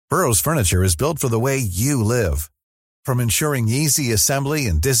Burrow's furniture is built for the way you live. From ensuring easy assembly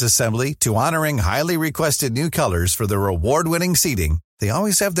and disassembly to honoring highly requested new colors for their award-winning seating, they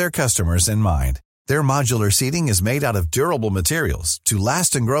always have their customers in mind. Their modular seating is made out of durable materials to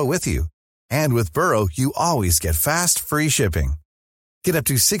last and grow with you. And with Burrow, you always get fast, free shipping. Get up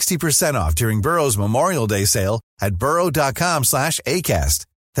to 60% off during Burrow's Memorial Day sale at burrow.com/ACAST.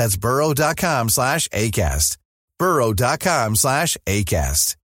 That's burrow.com/ACAST.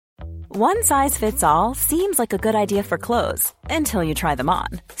 burrow.com/ACAST. One size fits all seems like a good idea for clothes until you try them on.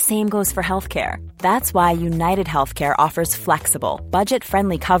 Same goes for healthcare. That's why United Healthcare offers flexible,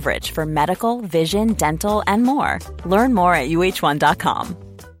 budget-friendly coverage for medical, vision, dental, and more. Learn more at uh1.com.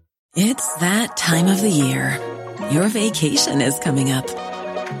 It's that time of the year. Your vacation is coming up.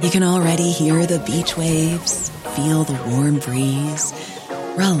 You can already hear the beach waves, feel the warm breeze,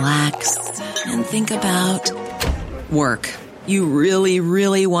 relax, and think about work. You really,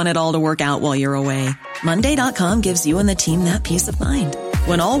 really want it all to work out while you're away. Monday.com gives you and the team that peace of mind.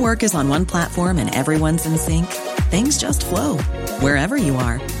 When all work is on one platform and everyone's in sync, things just flow. Wherever you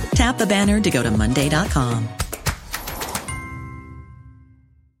are, tap the banner to go to Monday.com.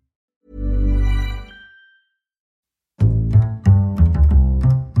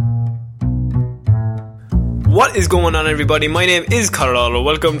 What is going on, everybody? My name is Colorado.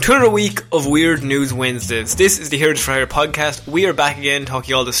 Welcome to another week of Weird News Wednesdays. This is the Here to Fire podcast. We are back again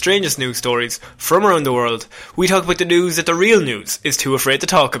talking all the strangest news stories from around the world. We talk about the news that the real news is too afraid to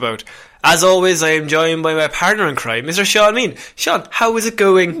talk about. As always, I am joined by my partner in crime, Mr. Sean Mean. Sean, how is it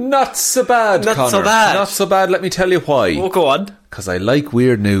going? Not so bad, Not Connor. so bad. Not so bad, let me tell you why. Oh, go on. Because I like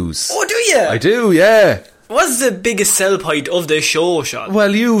weird news. Oh, do you? I do, yeah. What's the biggest sell point of this show, Sean?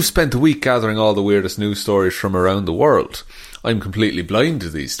 Well, you spent a week gathering all the weirdest news stories from around the world. I'm completely blind to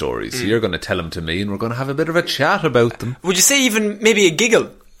these stories, so you're going to tell them to me and we're going to have a bit of a chat about them. Would you say even maybe a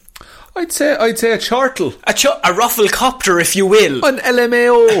giggle? I'd say a chortle. A rufflecopter, if you will. An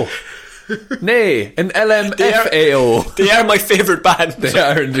LMAO. Nay, an LMFAO. They are my favourite band. They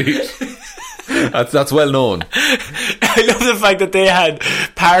are indeed. That's well known. I love the fact that they had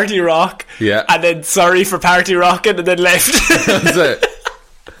Party Rock, yeah, and then Sorry for Party Rockin', and then left.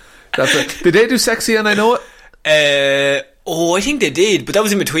 That's it. Did they do Sexy and I Know It? I think they did, but that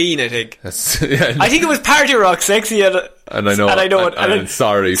was in between, I think. Yeah. I think it was Party Rock, Sexy, and I Know It. And then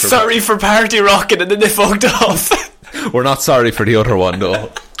Sorry for Party Rockin', and then they fucked off. We're not sorry for the other one,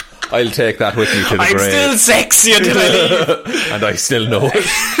 though. I'll take that with me to the grave. I'm still sexy until I leave. And I still know it.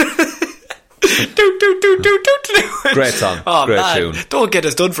 Great song. Oh, great man. tune. Don't get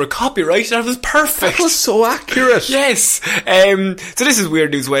us done for copyright. That was perfect. That was so accurate. Yes. So this is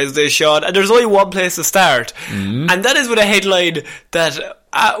Weird News Wednesday, Sean, and there's only one place to start, and that is with a headline that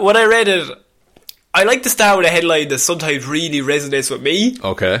when I read it, I like to start with a headline that sometimes really resonates with me.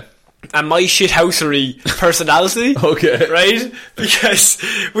 Okay. And my shithousery personality. Okay. Right? Because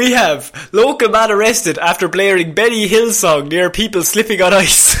we have local man arrested after blaring Benny Hill song near people slipping on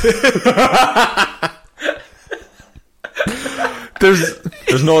ice.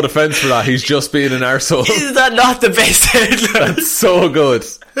 There's no defence for that. He's just being an arsehole. Is that not the best headline? That's so good.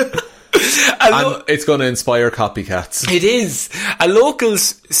 And it's going to inspire copycats. It is. A local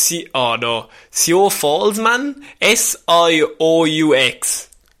Sioux Falls man, Sioux.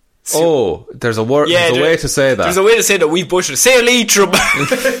 Oh, there's a word. Yeah, there's a way to say that. There's a way to say that. We've butchered. Say a Leitrim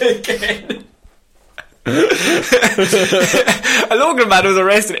again. A local man was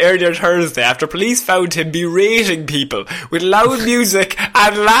arrested earlier Thursday after police found him berating people with loud music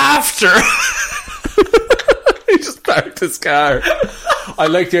and laughter. He just parked his car. I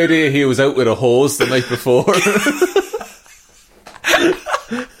like the idea he was out with a hose the night before.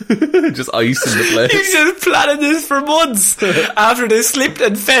 Just ice in the place. He's just planning this for months after they slipped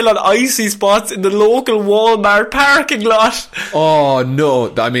and fell on icy spots in the local Walmart parking lot. Oh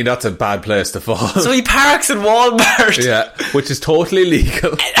no, I mean that's a bad place to fall. So he parks in Walmart. Yeah, which is totally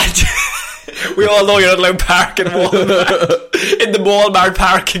legal. We all know you're not allowed to park in Walmart in the Walmart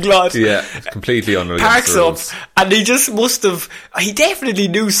parking lot. Yeah, it's completely unreal. Parks up, and he just must have. He definitely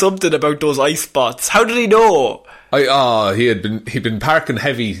knew something about those ice spots. How did he know? He'd been parking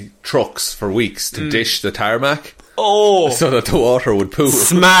heavy trucks for weeks to dish the tarmac. Oh, so that the water would pool.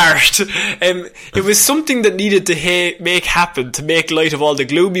 Smart. It was something that needed to make happen to make light of all the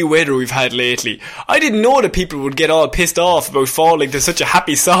gloomy weather we've had lately. I didn't know that people would get all pissed off about falling to such a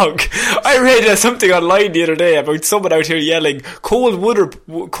happy song. I read something online the other day about someone out here yelling cold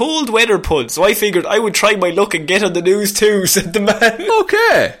weather puns. So I figured I would try my luck and get on the news too, said the man.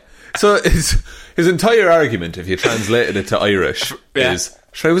 Okay. So his entire argument, if you translated it to Irish, is,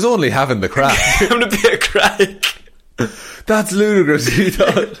 "I was only having the crack." I'm having a bit of crack. That's ludicrous. He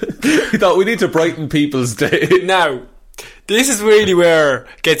thought we need to brighten people's day. Now, this is really where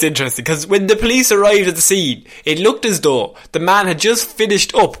it gets interesting, because when the police arrived at the scene, it looked as though the man had just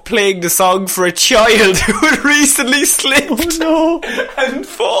finished up playing the song for a child who had recently slipped and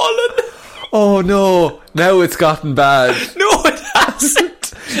fallen. Oh no, now it's gotten bad. No, it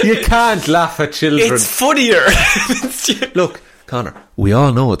hasn't. You can't laugh at children. It's funnier. Look, Connor, we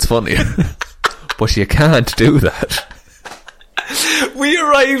all know it's funnier, but you can't do that. We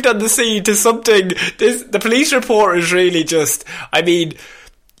arrived on the scene to something. The police report is really just, I mean,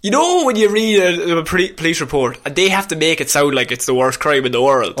 you know when you read a police report and they have to make it sound like it's the worst crime in the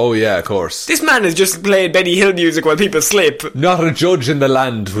world? Oh yeah, of course. This man is just playing Benny Hill music while people slip. Not a judge in the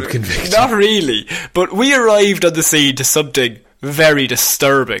land would convict Not him. really. But we arrived on the scene to something very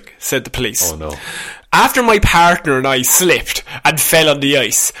disturbing, said the police. Oh no. After my partner and I slipped and fell on the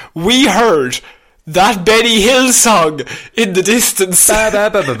ice, we heard that Benny Hill song in the distance.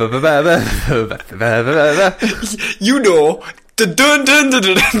 You know, the dun dun dun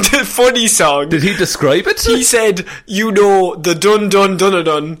dun dun funny song. Did he describe it? He said, you know, the dun dun dun dun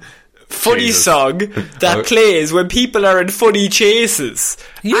dun funny Jesus. song that plays when people are in funny chases.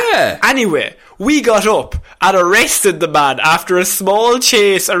 Yeah. Anyway, we got up and arrested the man after a small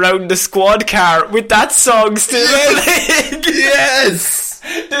chase around the squad car with that song still playing. Yes.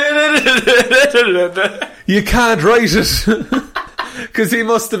 You can't write it. Because your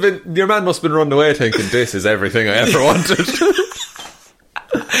man must have been running away thinking, this is everything I ever wanted.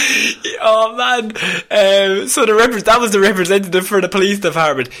 Oh man. So that was the representative for the police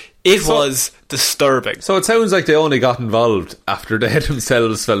department. It was disturbing. So it sounds like they only got involved after they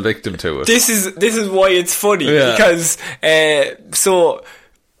themselves fell victim to it. This is why it's funny, Yeah. because so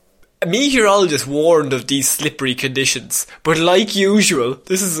a meteorologist warned of these slippery conditions, but like usual,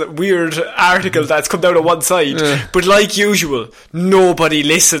 this is a weird article that's come down on one side, but like usual, nobody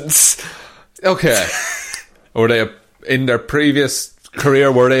listens. Okay. Were they in their previous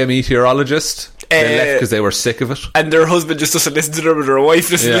career, were they a meteorologist? They left because they were sick of it. And their husband just doesn't listen to them, and their wife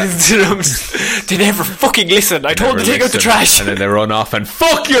doesn't listen to them. They never fucking listen. I told them to take out the trash. And then they run off and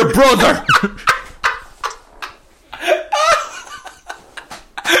fuck your brother.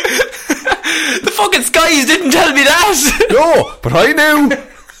 The fucking skies didn't tell me that. No, but I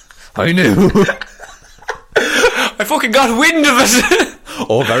knew. I fucking got wind of it.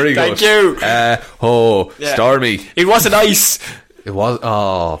 Oh, very good. Thank you. Stormy. It wasn't ice. It was.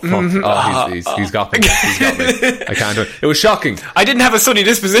 Oh, fuck. Oh, he's got me. He's got me. I can't do it. It was shocking. I didn't have a sunny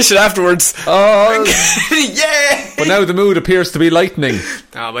disposition afterwards. Oh. Yeah. But now the mood appears to be lightning.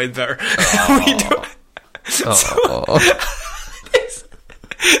 Oh, mine's better. Oh. We do.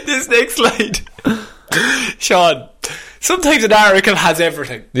 This next slide. Sean, sometimes an article has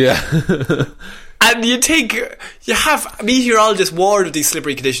everything. Yeah. And you think you have meteorologists warned of these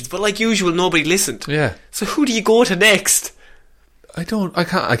slippery conditions, but like usual, nobody listened. Yeah. So who do you go to next? I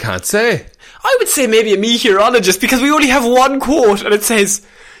can't say. I would say maybe a meteorologist, because we only have one quote and it says,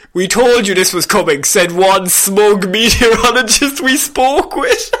 "We told you this was coming," said one smug meteorologist we spoke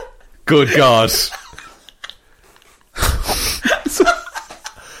with. Good God.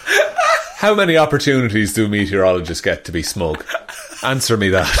 How many opportunities do meteorologists get to be smug? Answer me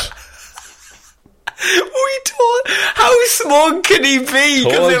that. How smug can he be?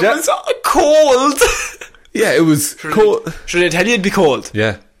 Because it was cold. Yeah, it was cold. Should I tell you it'd be cold?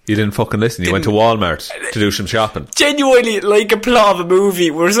 Yeah, you didn't fucking listen. You went to Walmart to do some shopping. Genuinely, like a plot of a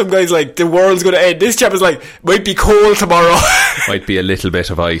movie where some guy's like, the world's going to end. This chap is like, might be cold tomorrow. Might be a little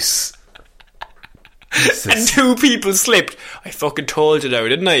bit of ice. And two people slipped. I fucking told you now,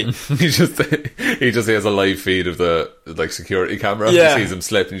 didn't I? he just has a live feed of the security camera. Yeah. He sees him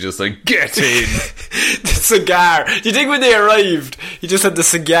slip and he's just like, get in. The cigar. Do you think when they arrived, he just had the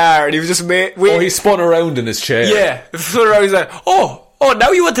cigar and he was just he spun around in his chair. Yeah. He spun around. He's like, oh,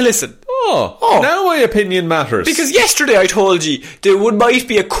 now you want to listen. Now my opinion matters. Because yesterday I told you there might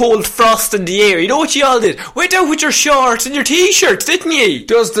be a cold frost in the air. You know what you all did? Went out with your shorts and your t-shirts, didn't you?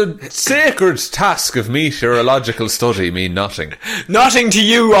 Does the sacred task of meteorological study mean nothing? Nothing to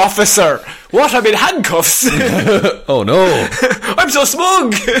you, officer. What, I'm in handcuffs? Oh no. I'm so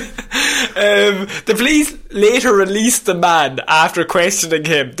smug. The police later released the man after questioning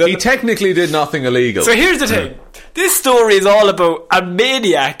him. He technically did nothing illegal. So here's the thing. This story is all about a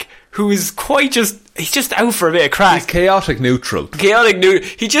maniac who is he's just out for a bit of crack. He's chaotic neutral.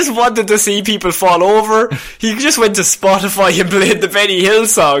 He just wanted to see people fall over. He just went to Spotify and played the Benny Hill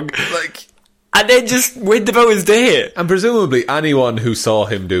song. And then just went about his day. And presumably anyone who saw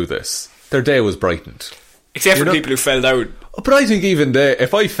him do this, their day was brightened. Except for people who fell down. But I think even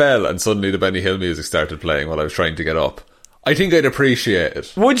if I fell and suddenly the Benny Hill music started playing while I was trying to get up, I think I'd appreciate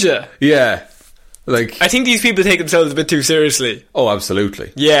it. Would you? Yeah. Like, I think these people take themselves a bit too seriously. Oh,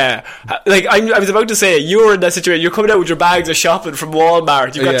 absolutely. Yeah. Like, I was about to say, you're in that situation. You're coming out with your bags of shopping from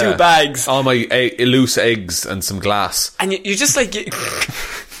Walmart. You've got 2 bags. All my loose eggs and some glass. And you're just like...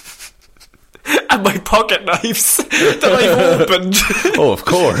 and my pocket knives that I've opened. Oh, of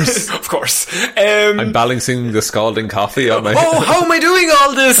course. Of course. I'm balancing the scalding coffee on my... Oh, how am I doing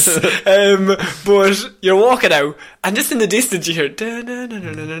all this? But you're walking out, and just in the distance you hear...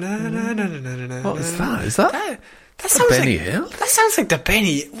 What is that? Is that sounds Benny like, Hill? That sounds like the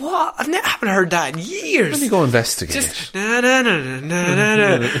Benny... What? I haven't heard that in years. Let me go investigate. Just... And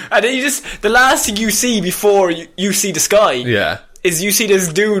then you just... The last thing you see before you see the sky... Yeah. Is you see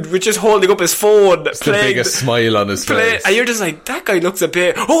this dude with just holding up his phone, it's the biggest smile on his face, and you're just like, that guy looks a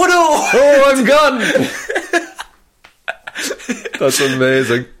bit. Oh no! Oh, I'm gone. That's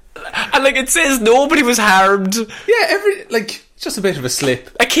amazing. And like it says, nobody was harmed. Yeah, just a bit of a slip.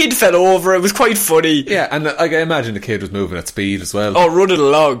 A kid fell over. It was quite funny. Yeah, and like I imagine the kid was moving at speed as well. Oh, running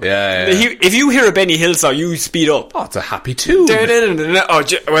along. Yeah. If you hear a Benny Hill song, you speed up. Oh, it's a happy tune. Oh,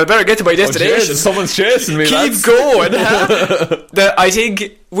 well, I better get to my destination. Someone's chasing me. Keep going. Huh? I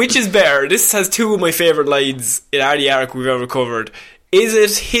think, which is better? This has 2 of my favourite lines in any arc we've ever covered. Is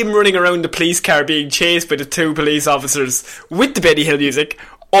it him running around the police car being chased by the 2 police officers with the Benny Hill music,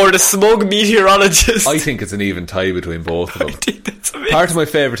 or the smug meteorologist? I think it's an even tie between both of them. I think that's amazing. Part of my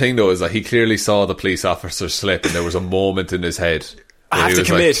favourite thing though is that he clearly saw the police officer slip, and there was a moment in his head I have to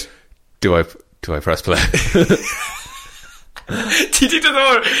commit. Like, do I press play? Did you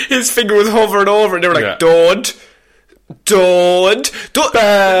know his finger was hovering over, and they were like, don't. Get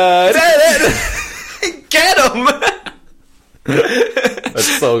him.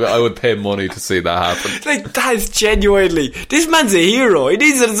 That's so good. I would pay money to see that happen. Like, that is genuinely, this man's a hero. He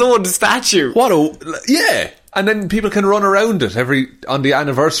needs his own statue. Yeah. And then people can run around it on the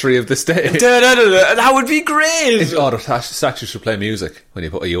anniversary of this day. That would be great. The statue should play music when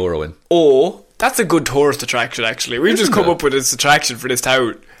you put €1 in. Oh, that's a good tourist attraction, actually. We've just come up with this attraction for this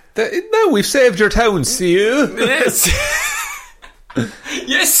town. No, we've saved your town, see you. Yes.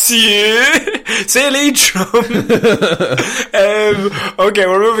 Yes, you. Say Leitrim. Okay,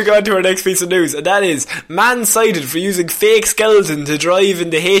 we're moving on to our next piece of news, and that is man cited for using fake skeleton to drive in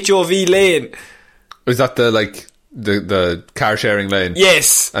the HOV lane. Is that the car sharing lane?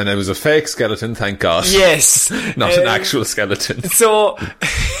 Yes. And it was a fake skeleton, thank God. Yes. Not an actual skeleton. So...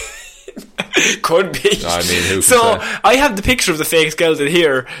 Could be. I mean, who so can say? I have the picture of the fake skeleton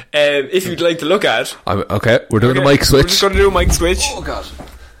here. If you'd like to look at. Okay, we're doing a mic switch. We're just going to do a mic switch. Oh God!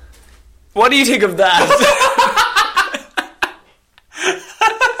 What do you think of that?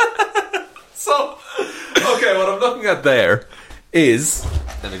 So, okay, what I'm looking at there is,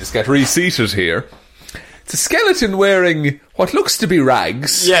 let me just get reseated here. It's a skeleton wearing what looks to be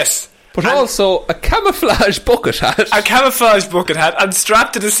rags. Yes. But also a camouflage bucket hat. A camouflage bucket hat, and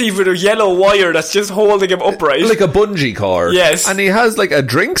strapped to the seat with a yellow wire that's just holding him upright. Like a bungee cord. Yes. And he has like a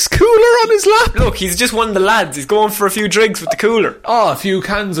drinks cooler on his lap. Look, he's just one of the lads. He's going for a few drinks with the cooler. Oh, a few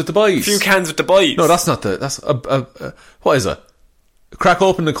cans with the boys. No, that's not that's what is it? Crack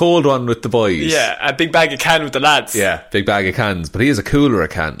open the cold one with the boys. Yeah, a big bag of can with the lads. Yeah, big bag of cans. But he has a cooler of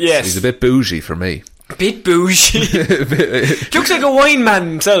cans. Yes. He's a bit bougie for me. Bit bougie. Looks like a wine man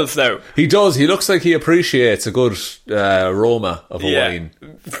himself, though. He does. He looks like he appreciates a good aroma of a wine.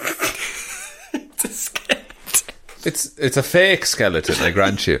 It's a skeleton. It's a fake skeleton, I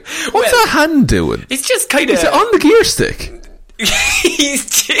grant you. What's that hand doing? It's just kind of... Is it on the gear stick? He's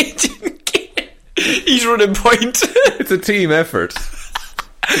changing gear. He's running point. It's a team effort.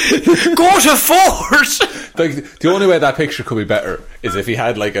 Go to force. Like, the only way that picture could be better is if he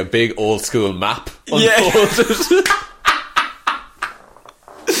had like a big old school map unfolded.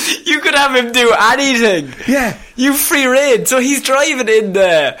 You could have him do anything. Yeah. You free rein. So he's driving in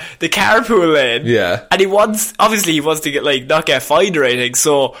the carpool lane. Yeah. And he wants to get like not get fined or anything.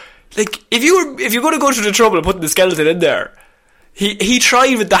 So like if you're going to go through the trouble of putting the skeleton in there, He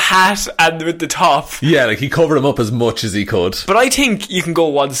tried with the hat and with the top. Yeah, like he covered him up as much as he could. But I think you can go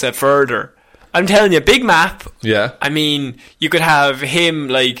one step further. I'm telling you, big map. Yeah. I mean, you could have him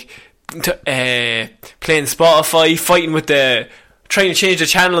like playing Spotify, fighting with trying to change the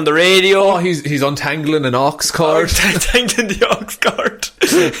channel on the radio. Oh, he's untangling an aux cord. Untangling the aux cord.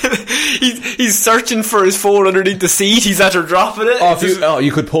 he's searching for his phone underneath the seat. He's after dropping it.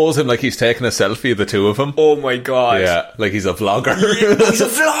 You could pose him like he's taking a selfie of the two of them. Oh my God. Yeah, like he's a vlogger. Yeah, he's a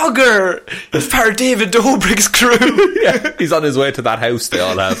vlogger. He's part of David Dobrik's crew. Yeah, he's on his way to that house they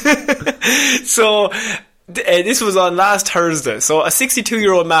all have. So This was on last Thursday. So a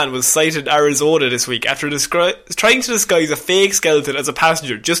 62-year-old man was sighted in Arizona this week after trying to disguise a fake skeleton as a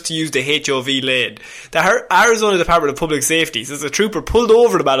passenger just to use the HOV lane. The Arizona Department of Public Safety says a trooper pulled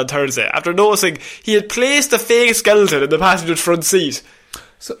over the man on Thursday after noticing he had placed a fake skeleton in the passenger's front seat.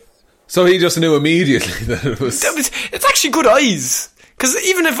 So he just knew immediately that it was... It's actually good eyes. Because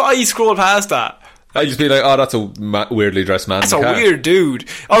even if I scroll past that... I'd just be like, oh, that's a weirdly dressed man. That's a weird dude.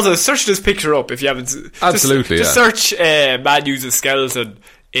 Also, search this picture up if you haven't. Absolutely, just search man uses skeleton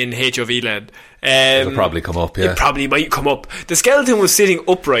in HOV land. It'll probably come up, yeah. It probably might come up. The skeleton was sitting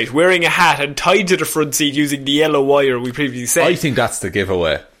upright, wearing a hat and tied to the front seat using the yellow wire we previously said. I think that's the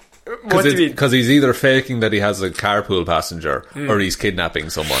giveaway. What do you mean? Because he's either faking that he has a carpool passenger or he's kidnapping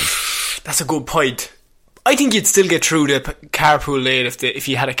someone. That's a good point. I think you'd still get through the carpool lane if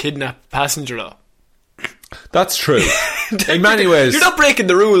you had a kidnapped passenger though. That's true. In many ways. You're not breaking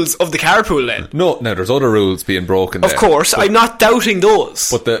the rules of the carpool lane. No, there's other rules being broken there. Of course, I'm not doubting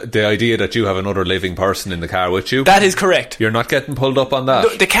those. But the idea that you have another living person in the car with you... That is correct. You're not getting pulled up on that.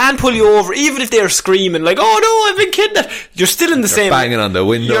 No, they can pull you over, even if they're screaming like, oh no, I've been kidnapped. You're still in the same... banging on the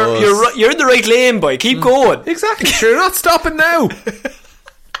windows. You're in the right lane, boy. Keep going. Exactly. You're not stopping now.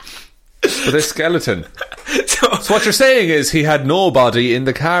 But this skeleton... So what you're saying is he had nobody in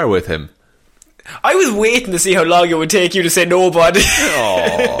the car with him. I was waiting to see how long it would take you to say nobody.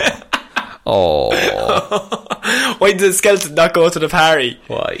 Oh. Why did the skeleton not go to the party?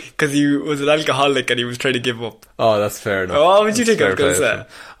 Why? Because he was an alcoholic and he was trying to give up. Oh, that's fair enough. Oh, what did you think I was going to say?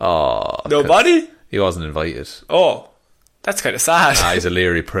 Oh. Nobody? He wasn't invited. Oh. That's kind of sad. He's a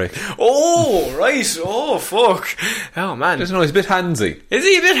leery prick. Oh, right. Oh, fuck. Oh, man. I don't know, he's a bit handsy. Is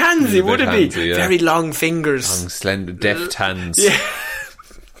he a bit handsy? Would it be? Yeah. Very long fingers. Long, slender, deft hands. Yeah.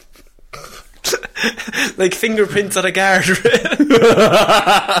 Like fingerprints on a guardrail.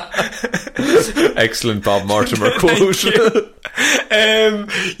 Excellent Bob Mortimer quote.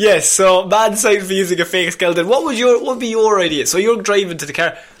 Yes, so man sighted for using a fake skeleton. What would be your idea? So you're driving to the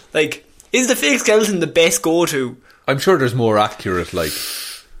car. Like, is the fake skeleton the best go-to? I'm sure there's more accurate, like...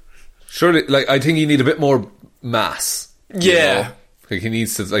 Surely, like, I think you need a bit more mass. Yeah. Know? Like, he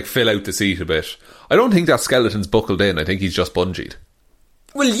needs to, like, fill out the seat a bit. I don't think that skeleton's buckled in. I think he's just bungeed.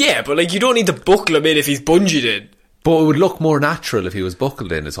 Well, yeah, but, like, you don't need to buckle him in if he's bungeed in. But it would look more natural if he was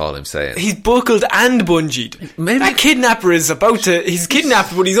buckled in, is all I'm saying. He's buckled and bungeed. Maybe that kidnapper is he's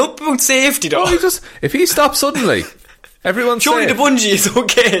kidnapped, but he's up about safety, though. If he stops suddenly... Everyone's surely the bungee is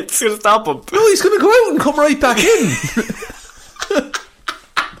okay. It's going to stop him. No, he's going to go out and come right back in.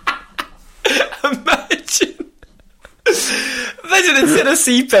 Imagine instead of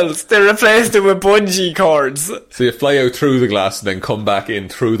seatbelts, they replaced it with bungee cords. So you fly out through the glass and then come back in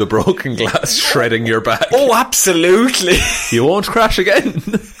through the broken glass, shredding your back. Oh, absolutely. You won't crash again.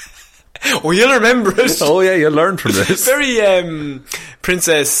 Oh, you'll remember it. Oh, yeah, you'll learn from this. Very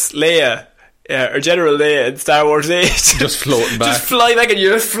Princess Leia. Or General Leia in Star Wars 8. Just floating back. Just fly back and you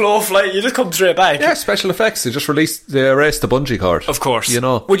just fly. You just come straight back. Yeah, special effects. They just erased the bungee cord. Of course. You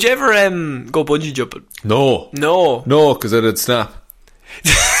know. Would you ever go bungee jumping? No. No, because it'd snap.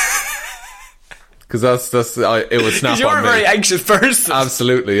 Because it would snap on me. You're a very anxious person.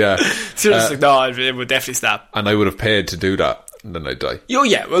 Absolutely, yeah. Seriously, no, it would definitely snap. And I would have paid to do that, and then I'd die. Oh,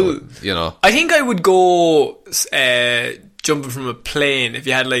 yeah, well... But, you know. I think I would go... jumping from a plane if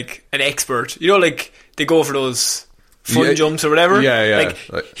you had like an expert, you know, like they go for those fun jumps or whatever. Yeah.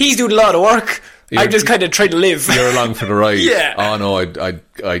 Like he's doing a lot of work. I'm just kind of trying to live. You're along for the ride. Yeah. Oh no,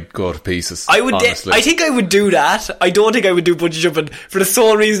 I'd go to pieces. I would. I think I would do that. I don't think I would do bungee jumping for the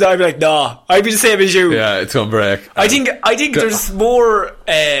sole reason that I'd be like, nah. I'd be the same as you. Yeah, it's on break. I think there's more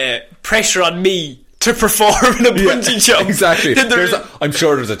pressure on me to perform in a bungee jump. Exactly. I'm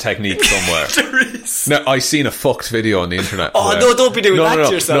sure there's a technique somewhere. There is. Now, I seen a fucked video on the internet. Oh, no, don't be doing that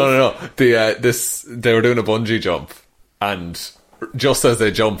to yourself. No. They were doing a bungee jump, and just as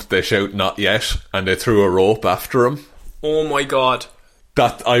they jumped, they shout, "Not yet," and they threw a rope after him. Oh my god.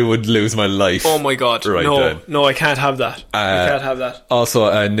 That I would lose my life. Oh my god. Right then. No, I can't have that. I can't have that.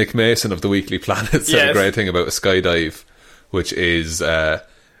 Also, Nick Mason of the Weekly Planet said a great thing about a skydive, which is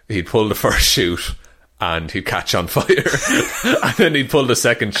he'd pull the first chute and he'd catch on fire, and then he'd pull the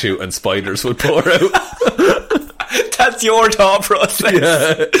second chute and spiders would pour out. That's your thought process.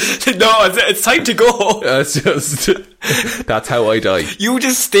 Yeah. No, it's time to go. That's how I die. You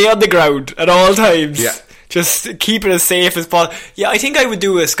just stay on the ground at all times. Yeah. Just keep it as safe as possible. Yeah, I think I would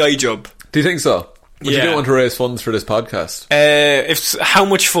do a sky jump. Do you think so? But you don't want to raise funds for this podcast? How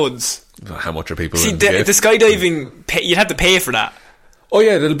much funds? How much are people See, the skydiving, you'd have to pay for that. Oh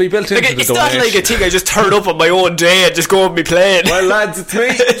yeah, it'll be built into the donation. It's not like a thing I just turn up on my own day and just go on my plane. Well lads, it's me.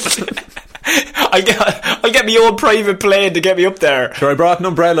 I'll get my own private plane to get me up there. Sure, I brought an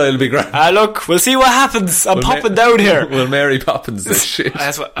umbrella, it'll be grand. Look, we'll see what happens. I'm popping down here. Well, Mary Poppins this shit.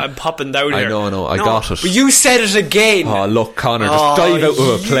 That's what I'm popping down here. I know, I got it. But you said it again. Oh, look, Connor, just dive out of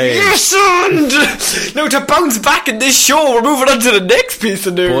a plane. Yes, and now to bounce back in this show, we're moving on to the next piece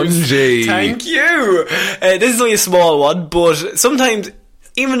of news. Bungee. Thank you. This is only a small one, but sometimes,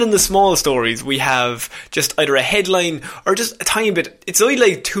 even in the small stories, we have just either a headline or just a tiny bit. It's only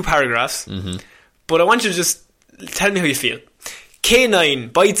like 2 paragraphs, but I want you to just tell me how you feel.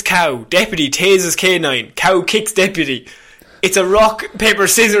 K9 bites cow, deputy tases K9, cow kicks deputy. It's a rock, paper,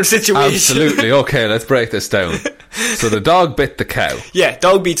 scissors situation. Absolutely. Okay, let's break this down. So the dog bit the cow. Yeah,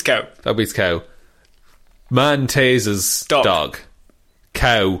 dog beats cow. Dog beats cow. Man tases dog.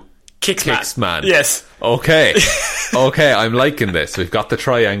 Cow kicks man. Yes. Okay. Okay, I'm liking this. We've got the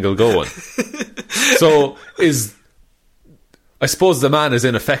triangle going. So I suppose the man is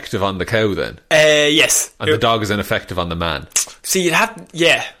ineffective on the cow then? Yes. And the dog is ineffective on the man? See, you'd have...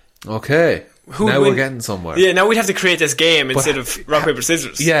 Yeah. Okay. Now we're getting somewhere. Yeah, now we'd have to create this game instead of rock, paper,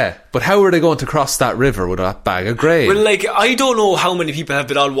 scissors. Yeah, but how are they going to cross that river with a bag of grain? Well, like, I don't know how many people have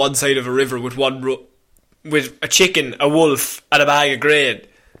been on one side of a river with with a chicken, a wolf, and a bag of grain.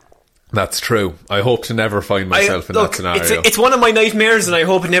 That's true. I hope to never find myself in that scenario. It's one of my nightmares, and I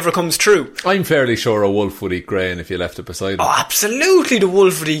hope it never comes true. I'm fairly sure a wolf would eat grain if you left it beside him. Oh, absolutely, the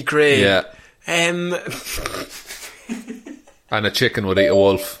wolf would eat grain. Yeah. And a chicken would eat a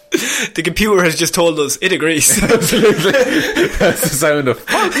wolf. The computer has just told us it agrees. Absolutely. That's the sound of...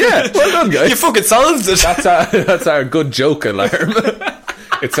 Oh, yeah, well done, guys. You fucking solved it. That's our good joke alarm.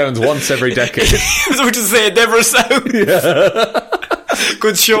 It sounds once every decade. So we just say it never sounds. Yeah.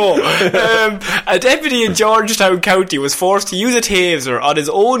 Good show. A deputy in Georgetown County was forced to use a taser on his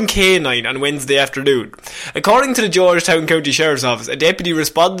own canine on Wednesday afternoon. According to the Georgetown County Sheriff's Office, a deputy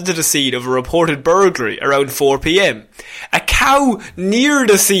responded to the scene of a reported burglary around 4 p.m. A cow near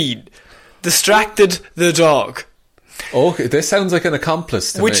the scene distracted the dog. Okay, this sounds like an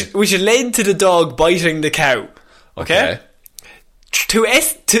accomplice to me. Which led to the dog biting the cow. Okay? To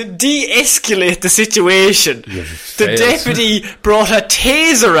de-escalate the situation, the deputy brought a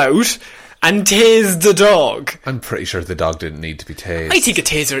taser out and tased the dog. I'm pretty sure the dog didn't need to be tased. I think a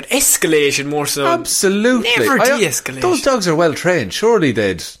taser had escalation more so. Absolutely. Never de-escalation. Those dogs are well trained. Surely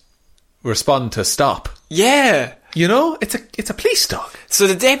they'd respond to stop. Yeah. You know, it's a police dog. So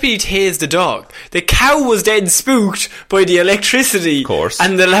the deputy tased the dog. The cow was then spooked by the electricity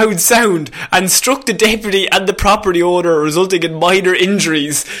and the loud sound and struck the deputy and the property owner, resulting in minor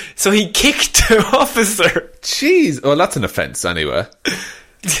injuries. So he kicked the officer. Jeez. Well, that's an offence anyway.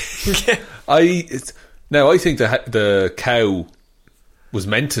 Yeah. I think the cow was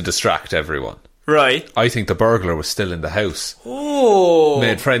meant to distract everyone. Right. I think the burglar was still in the house. Oh.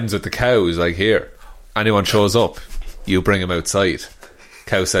 Made friends with the cow. He's like, here, anyone shows up, you bring him outside.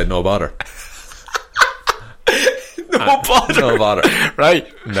 Cow said, no bother. No bother. Right.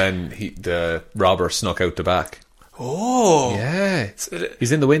 And then the robber snuck out the back. Oh. Yeah.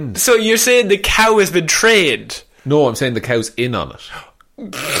 He's in the wind. So you're saying the cow has been trained? No, I'm saying the cow's in on it.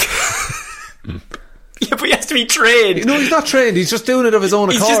 Yeah, but he has to be trained. No, he's not trained. He's just doing it of his own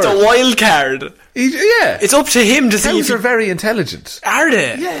accord. He's just a wild card. Yeah. It's up to him to see if cows are very intelligent. Are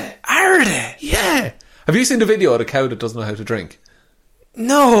they? Yeah. Are they? Yeah. Have you seen the video of a cow that doesn't know how to drink?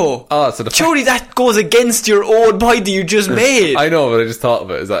 No. Oh, so surely that goes against your own point that you just made. I know, but I just thought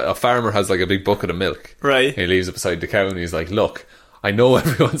of it. Is that a farmer has like a big bucket of milk. Right. He leaves it beside the cow and he's like, look, I know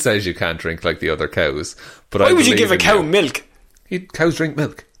everyone says you can't drink like the other cows, but why would you give a cow milk? Cows drink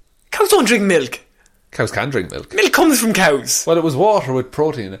milk. Cows don't drink milk. Cows can drink milk. Milk comes from cows. Well, it was water with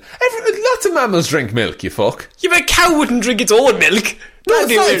protein in it. Lots of mammals drink milk, you fuck. Yeah, but a cow wouldn't drink its own milk. No,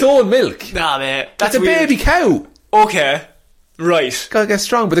 it's not its own milk. Nah, mate. That's it's a baby cow. Okay. Right. Gotta get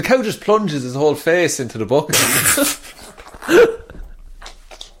strong. But the cow just plunges his whole face into the bucket.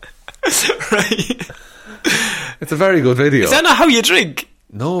 Right. It's a very good video. Is that not how you drink?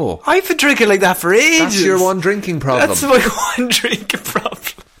 No. I've been drinking like that for ages. That's your one drinking problem. That's my one drinking problem.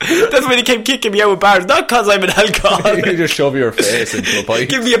 That's when he kept kicking me out of bars. Not because I'm an alcoholic. You just shove your face into a pint.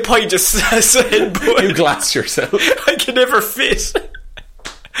 Give me a pint, just said, boy. You glass yourself. I can never fit.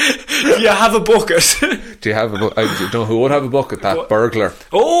 Do you have a bucket? Do you have a bucket? I don't know who would have a bucket. That burglar.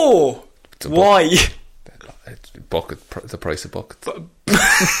 Oh, why? Bucket. The price of buckets.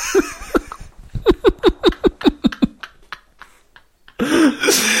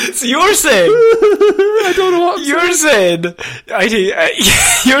 So you're saying? I don't know what you're saying. I think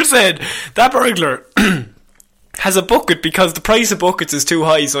you're saying that burglar has a bucket because the price of buckets is too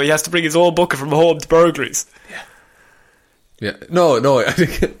high, so he has to bring his own bucket from home to burglaries. Yeah. No, I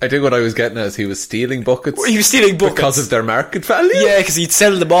think what I was getting at is he was stealing buckets. He was stealing buckets. Because of their market value? Yeah, because he'd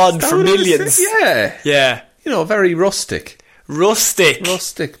sell them on for millions. Yeah. Yeah. You know, very rustic. Rustic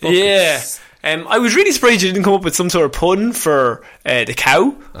buckets. Yeah. I was really surprised you didn't come up with some sort of pun for the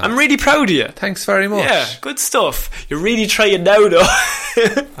cow. I'm really proud of you. Thanks very much. Yeah, good stuff. You're really trying now, though.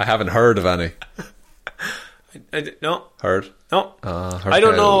 I haven't heard of any. No. Heard? No. Heard I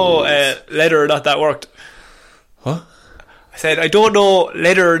don't know whether or not that worked. What? I said, I don't know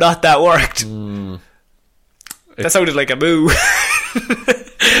whether or not that worked. That sounded like a moo.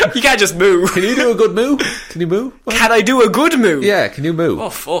 You can't just moo. Can you do a good moo? Can you moo? What? Can I do a good moo? Yeah, can you moo? Oh,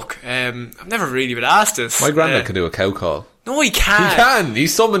 fuck. I've never really been asked this. My granddad can do a cow call. No, he can't. He can. He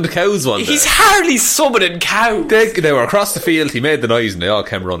summoned the cows one day. He's hardly summoning cows. They were across the field. He made the noise and they all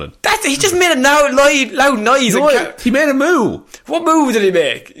came running. He just made a loud noise. No, he made a moo. What moo did he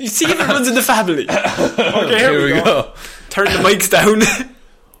make? You see if it runs in the family. Okay, here we go. Turn the mics down.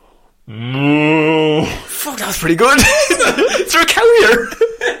 Moo. Fuck, that was pretty good. Is there a cow here?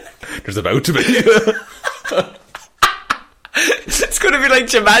 There's about to be. It's going to be like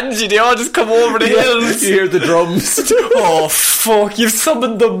Jumanji. They all just come over the hills. You hear the drums. Oh, fuck. You've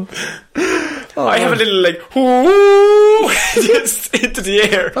summoned them. I have a little like, whoo, just into the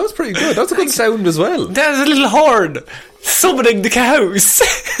air. That was pretty good. That's a good sound as well. That was a little horn summoning the cows.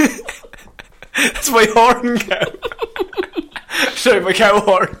 That's my horn cow. Sorry, my cow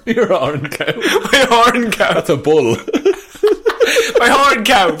horn. Your horn cow. My horn cow. That's a bull. My horn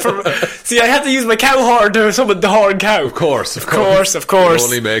cow. See, I had to use my cow horn to summon the horn cow. Of course. Of course. It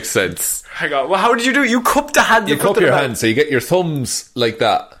only makes sense. Hang on. Well, how did you do it? You cup the hand. You cup your hands, so you get your thumbs like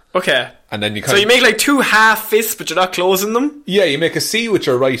that. Okay. And then you you make like two half fists, but you're not closing them? Yeah, you make a C with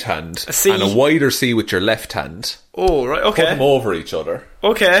your right hand. A C. And a wider C with your left hand. Oh, right, okay. Put them over each other.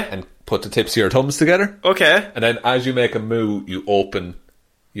 Okay. And put the tips of your thumbs together. Okay. And then as you make a moo, you open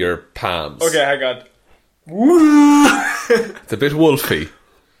your palms. Okay, hang on. Woo! It's a bit wolfy.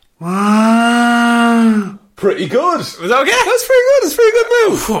 Pretty good. Was that okay? That's pretty good. It's a pretty good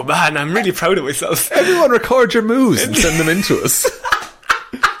move. Oh man, I'm really proud of myself. Everyone record your moves and send them into us.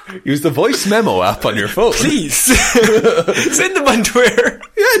 Use the voice memo app on your phone. Please. Send them on Twitter.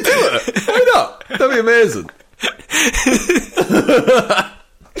 Yeah, do it. Why not? That'd be amazing.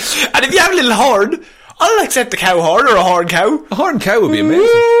 And if you have a little horn, I'll accept a cow horn or a horn cow. A horn cow would be amazing.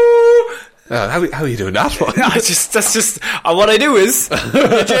 How are you doing that one? That's just what I do is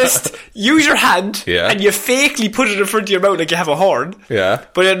you just use your hand and you fakely put it in front of your mouth like you have a horn. Yeah.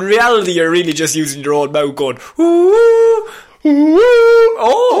 But in reality, you're really just using your own mouth going, ooh, ooh,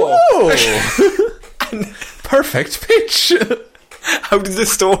 oh. Perfect pitch. How did the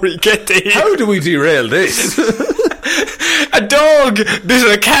story get to here? How do we derail this? A dog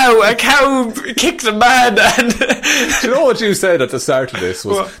bit a cow kicked a man, and do you know what you said at the start of this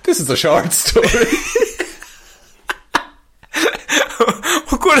was, this is a short story.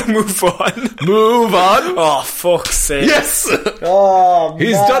 We're going to move on. Move on? Oh, fuck's sake. Yes! Oh,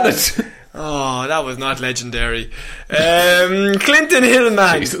 he's done it. Oh, that was not legendary. Clinton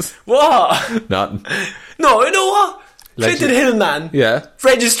Hillman. Jesus. What? Nothing. No, you know what? Clinton Hillman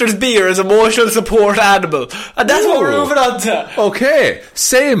registered beer as emotional support animal, and that's what we're moving on to. Okay,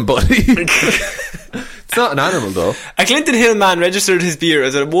 same buddy. It's not an animal though. A Clinton Hillman registered his beer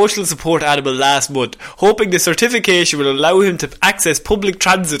as an emotional support animal last month, hoping the certification will allow him to access public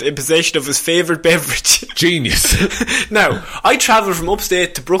transit in possession of his favourite beverage. Genius. Now, I travel from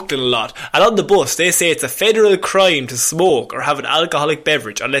upstate to Brooklyn a lot, and on the bus they say it's a federal crime to smoke or have an alcoholic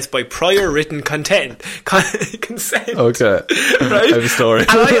beverage unless by prior written consent. Okay. Right? I have a story. And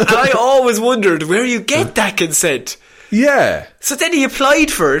I always wondered where you get that consent. Yeah. So then he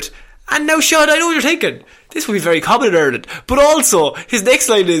applied for it, and now, Sean, I know what you're thinking. This would be very common in Ireland. But also, his next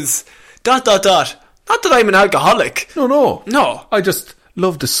line is, ... Not that I'm an alcoholic. No. I just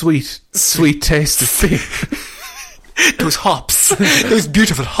love the sweet taste of beer. Those hops. Those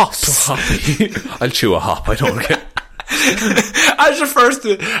beautiful hops. So hoppy. I'll chew a hop, I don't care. As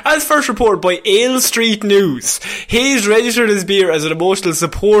first reported by Ale Street News, Hayes registered his beer as an emotional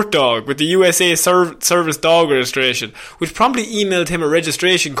support dog with the USA Service Dog Registration, which promptly emailed him a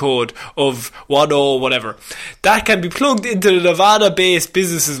registration code of 10 whatever. That can be plugged into the Nevada-based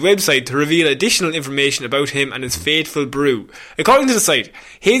business's website to reveal additional information about him and his faithful brew. According to the site,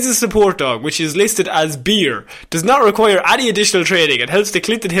 Hayes' support dog, which is listed as beer, does not require any additional training and helps the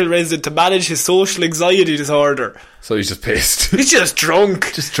Clinton Hill resident to manage his social anxiety disorder. So he's just pissed. He's just drunk.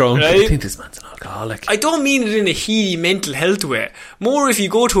 Right? I think this man's an alcoholic. I don't mean it in a heady mental health way. More if you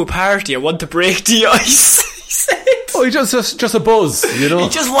go to a party and want to break the ice, he said. Oh, he just a buzz, you know. He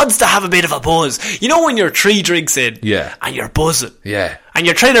just wants to have a bit of a buzz. You know when you're 3 drinks in, and you're buzzing, and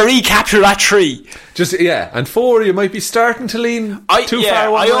you're trying to recapture that 3. And 4, you might be starting to lean too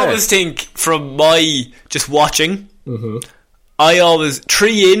far one way. I always think from my just watching, I always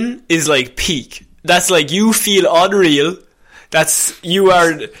 3 in is like peak. That's like you feel unreal. You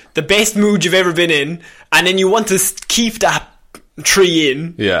are the best mood you've ever been in, and then you want to keep that 3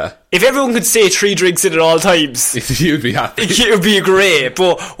 in. Yeah. If everyone could stay 3 drinks in at all times, you'd be happy. It would be great.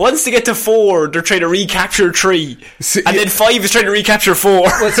 But once they get to 4, they're trying to recapture 3, and then 5 is trying to recapture 4.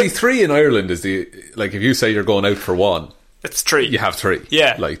 Well, see, 3 in Ireland is if you say you're going out for 1, it's 3. You have 3.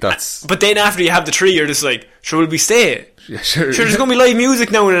 Yeah, that's. But then after you have the 3, you're just like, sure, will we stay? Yeah, sure. There's going to be live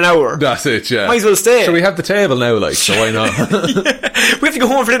music now in an hour. That's it. Yeah, might as well stay. So we have the table now, so why not? We have to go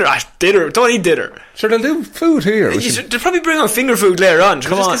home for dinner. Dinner. Don't eat dinner. Sure, they'll do food here. They'll probably bring on finger food later on.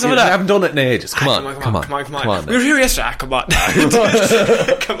 Come on, we haven't done it in ages. Come on. We were here yesterday. Come on.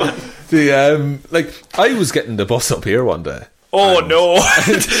 Come on. I was getting the bus up here one day. Oh no!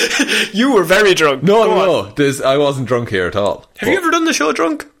 You were very drunk. No. I wasn't drunk here at all. Have you ever done the show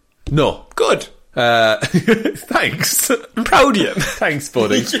drunk? No. Good. Thanks. I'm proud of you. Thanks,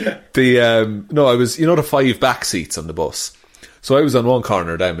 buddy. Yeah. I was, the 5 back seats on the bus. So I was on one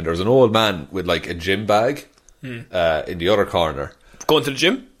corner down, and there was an old man with a gym bag in the other corner. Going to the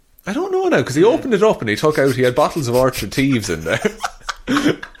gym? I don't know now, because he opened it up and he had bottles of Orchard Thieves in there.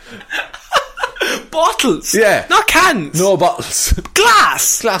 Bottles? Yeah. Not cans? No bottles.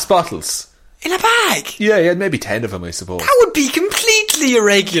 Glass? Glass bottles. In a bag? Yeah, he had maybe 10 of them, I suppose. That would be completely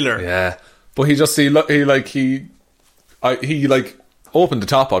irregular. Yeah. But he opened the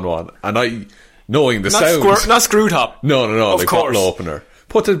top on one, and I, knowing the sound... Not screw top? No, of course. Bottle opener.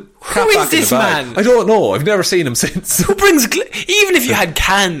 Put the cap Who back is this in the bag. man? I don't know, I've never seen him since. Who brings... Even if you had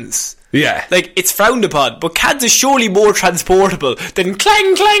cans... Yeah. It's frowned upon, but cans are surely more transportable than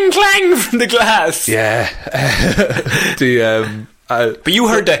clang, clang, clang from the glass. Yeah. But you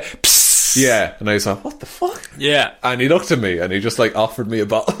heard the psst. Yeah, and I was like, what the fuck? Yeah. And he looked at me and he just offered me a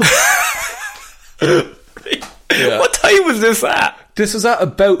bottle. Yeah. What time was this at? This was at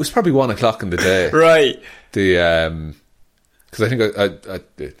it was probably 1 o'clock in the day. Right. Because I think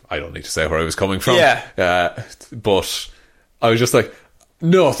I don't need to say where I was coming from. Yeah. But I was just like,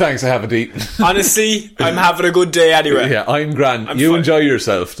 no, thanks, I haven't eaten. Honestly, I'm having a good day anyway. Yeah, I'm grand. You enjoy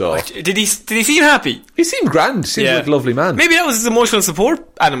yourself, though. Did he seem happy? He seemed grand. Seemed like a lovely man. Maybe that was his emotional support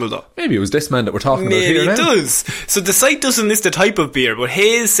animal, though. Maybe it was this man that we're talking about here now. Maybe it does. So the site doesn't list the type of beer, but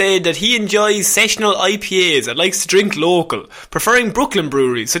Hayes said that he enjoys sessional IPAs and likes to drink local, preferring Brooklyn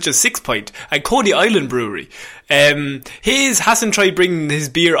breweries such as Six Pint and Coney Island Brewery. Hayes hasn't tried bringing his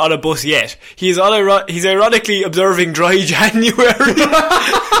beer on a bus yet. He's ironically observing dry January.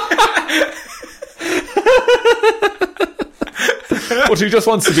 But he just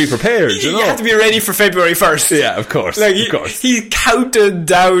wants to be prepared, you know? You have to be ready for February 1st. Yeah, of course. He counted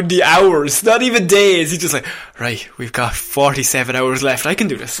down the hours, not even days. He's just like, right, we've got 47 hours left. I can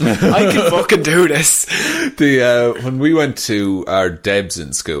do this. I can fucking do this. When we went to our Debs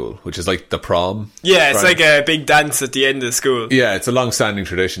in school, which is like the prom. Yeah, it's like a big dance at the end of school. Yeah, it's a long-standing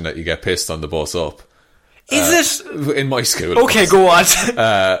tradition that you get pissed on the bus up. Is it? In my school. Okay, go on.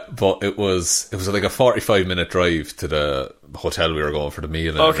 But it was like a 45-minute drive to the hotel we were going for the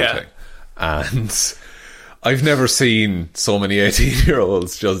meal and everything. And I've never seen so many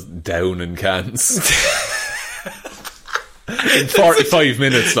 18-year-olds just down in cans. In 45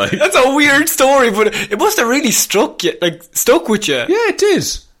 minutes, That's a weird story, but it must have really stuck with you. Yeah, it did.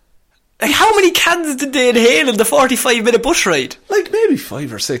 How many cans did they inhale in the 45-minute bus ride? Maybe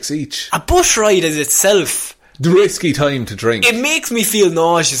 5 or 6 each. A bus ride is itself the risky time to drink. It makes me feel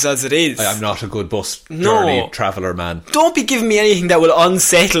nauseous as it is. I am not a good bus journey traveller, man. Don't be giving me anything that will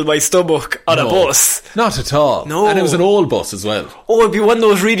unsettle my stomach on a bus. Not at all. No. And it was an old bus as well. Oh, it'd be one of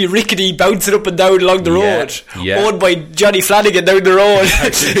those really rickety, bouncing up and down along the road. Yeah. Owned by Johnny Flanagan down the road.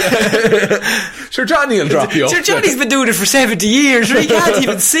 Sure, Johnny will drop you up. Sure, Johnny's been doing it for 70 years. He can't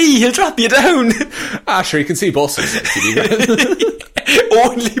even see. He'll drop you down. Sure, he can see buses.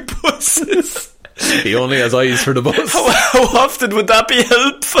 Only buses. He only has eyes for the bus. How often would that be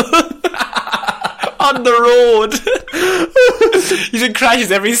helpful? On the road. You should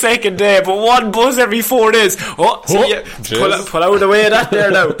crashes every second day, but one bus every 4 days. Pull out the way of that there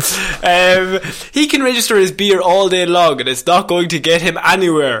now. He can register his beer all day long, and it's not going to get him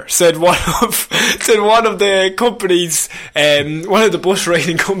anywhere, said one of the companies, one of the bus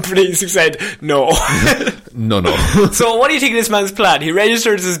riding companies, who said no. No. So what do you think of this man's plan? He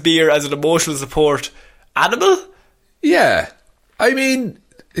registers his beer as an emotional support animal? Yeah. I mean,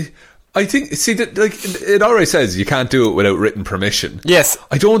 I think, see, that, like, it already says you can't do it without written permission. Yes.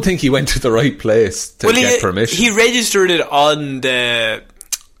 I don't think he went to the right place to get permission. He registered it on the,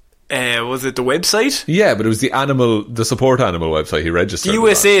 was it the website? Yeah, but it was the support animal website he registered. The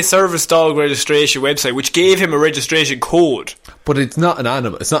USA Service Dog Registration website, which gave him a registration code. But it's not an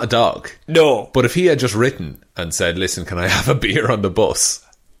animal, it's not a dog. No. But if he had just written and said, listen, can I have a beer on the bus?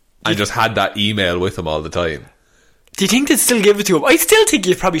 And just had that email with him all the time. Do you think they'd still give it to him? I still think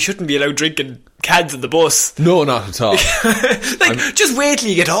you probably shouldn't be allowed drinking cans on the bus. No, not at all. Just wait till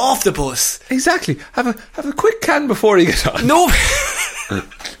you get off the bus. Exactly. Have a quick can before you get on. No.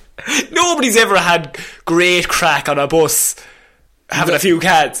 Nobody's ever had great crack on a bus having a few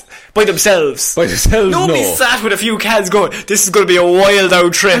cans by themselves. Nobody sat with a few cans going, this is going to be a wild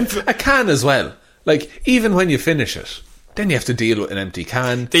out trip. And a can as well. Like, even when you finish it, then you have to deal with an empty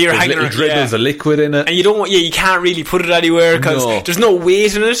can. There's little dribbles of liquid in it. And you can't really put it anywhere because there's no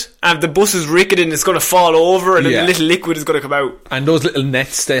weight in it. And if the bus is rickety, it's going to fall over and then the little liquid is going to come out. And those little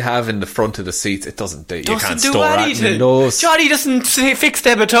nets they have in the front of the seats, you can't store anything in those. Johnny doesn't fix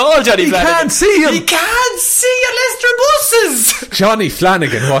them at all, Johnny Flanagan. He can't see them. He can't see Leicester buses. Johnny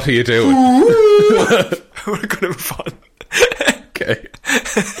Flanagan, what are you doing? We're going to move on. Okay.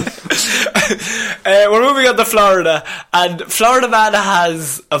 We're moving on to Florida, and Florida Man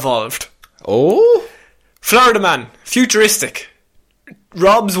has evolved. Oh? Florida Man, futuristic,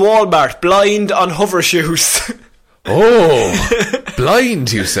 robs Walmart blind on hover shoes. Oh,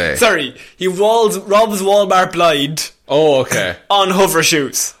 blind, you say? Sorry, he robs Walmart blind. Oh, okay. On hover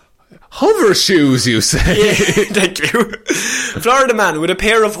shoes. Hover shoes, you say? Yeah, thank you. Florida Man with a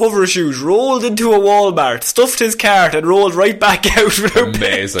pair of hover shoes rolled into a Walmart, stuffed his cart and rolled right back out without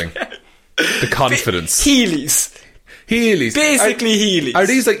Amazing. The confidence. Heelys. Basically Heelys. Are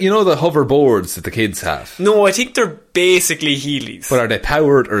these like, the hoverboards that the kids have? No, I think they're basically Heelys. But are they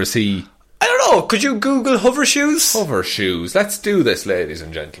powered or is he... I don't know. Could you Google hover shoes? Hover shoes. Let's do this, ladies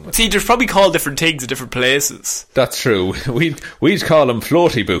and gentlemen. See, there's probably called different things in different places. That's true. We'd call them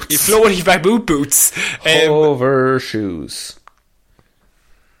floaty boots. Floaty back boots. Hover shoes.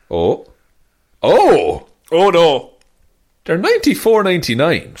 Oh no. They're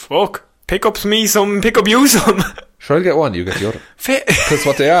 $94.99. Fuck. Pick up me some, pick up you some. Sure, I'll get one, you get the other. That's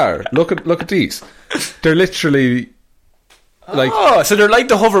what they are. Look at these. They're literally... so they're like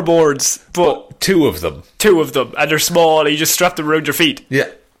the hoverboards, but two of them, and they're small. And you just strap them around your feet. Yeah,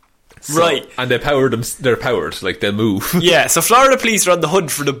 right. And they're powered, like they move. Yeah. So Florida police are on the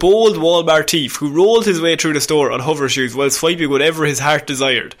hunt for the bold Walmart thief who rolled his way through the store on hover shoes while swiping whatever his heart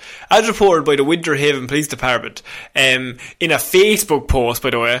desired, as reported by the Winter Haven Police Department. In a Facebook post,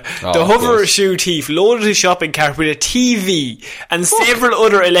 by the way, the hover shoe thief loaded his shopping cart with a TV and several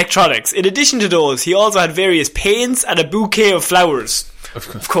other electronics. In addition to those, he also had various paints and a bouquet of flowers.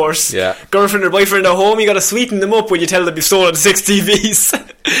 Of course. Yeah. Girlfriend or boyfriend at home, you got to sweeten them up when you tell them you've stolen 6 TVs.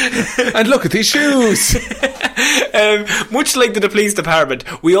 And look at these shoes. Much like the police department,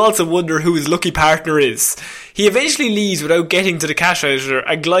 we also wonder who his lucky partner is. He eventually leaves without getting to the cash register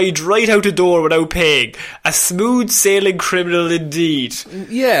and glides right out the door without paying. A smooth sailing criminal indeed.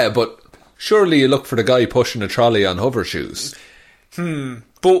 Yeah, but surely you look for the guy pushing a trolley on hover shoes.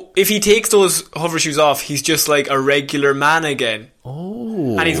 But if he takes those hover shoes off, he's just like a regular man again.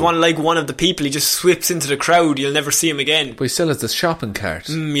 Oh. And he's one of the people. He just slips into the crowd. You'll never see him again. But he still has this shopping cart.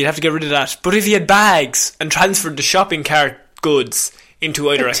 You'd have to get rid of that. But if he had bags and transferred the shopping cart goods into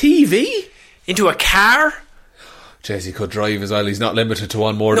either a TV? Into a car? Jeez, he could drive as well. He's not limited to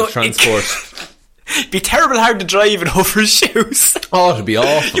one mode of transport. It'd be terrible hard to drive in hover shoes. Oh, it'd be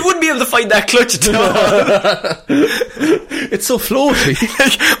awful. You wouldn't be able to find that clutch at all. It's so floaty.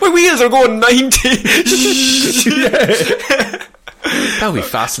 My wheels are going 90. Yeah. That'd be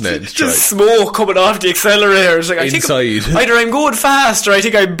fascinating to try. Just smoke coming off the accelerators. Like, inside. Either I'm going fast or I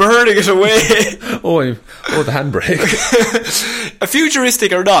think I'm burning it away. The handbrake. A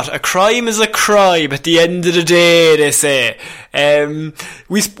futuristic or not, a crime is a crime at the end of the day, they say.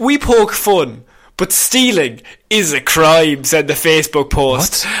 We poke fun, but stealing is a crime, said the Facebook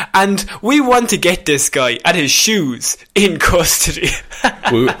post. What? And we want to get this guy and his shoes in custody.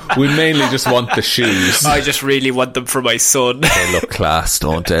 we mainly just want the shoes. I just really want them for my son. They look class,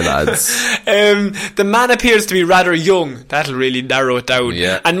 don't they, lads? The man appears to be rather young. That'll really narrow it down.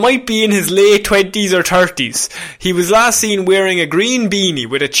 Yeah. And might be in his late 20s or 30s. He was last seen wearing a green beanie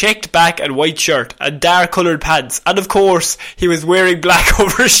with a checked back and white shirt and dark coloured pants. And of course, he was wearing black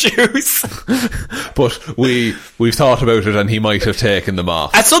hover shoes. But we've thought about it and he might have taken them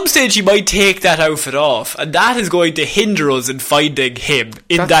off. At some stage he might take that outfit off, and that is going to hinder us in finding him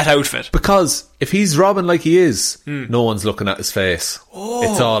in that outfit. Because if he's robbing like he is, no one's looking at his face.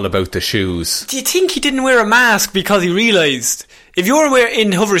 It's all about the shoes. Do you think he didn't wear a mask because he realised if you're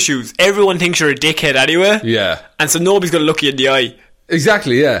in hover shoes, everyone thinks you're a dickhead anyway? Yeah. And so nobody's going to look you in the eye.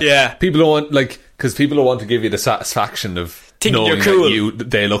 Exactly, yeah. Yeah. People don't want, because people don't want to give you the satisfaction of thinking knowing you're cool. that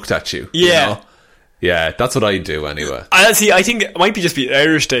they looked at you. Yeah. You know? Yeah, that's what I do anyway. I think it might be just be an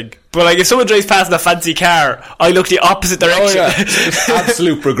Irish thing. But like if someone drives past in a fancy car, I look the opposite direction. Oh yeah, it's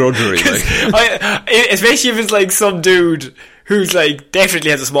absolute begrudgery. Especially if it's like some dude who's like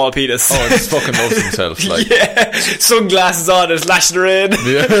definitely has a small penis. Oh, just fucking loves himself. Like. Yeah, sunglasses on and lashing the rain.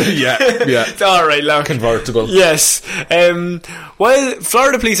 Yeah. It's alright, look. Convertible. Yes. While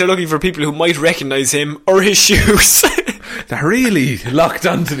Florida police are looking for people who might recognise him or his shoes. They're really locked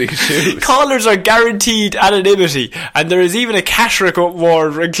onto these shoes. Callers are guaranteed anonymity, and there is even a cash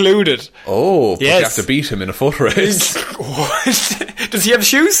reward included. Oh, but yes. you have to beat him in a foot race. What? Does he have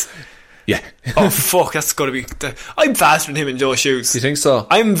shoes? Yeah. Oh fuck, that's got to be... I'm faster than him in those shoes. You think so?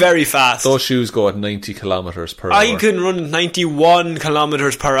 I'm very fast. Those shoes go at 90 kilometres per hour. I can run 91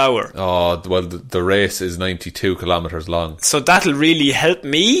 kilometres per hour. Oh, well, the race is 92 kilometres long. So that'll really help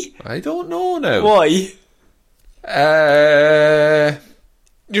me? I don't know now. Why? You're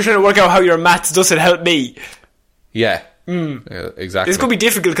trying to work out how your maths doesn't help me. Yeah. Yeah, exactly. It's going to be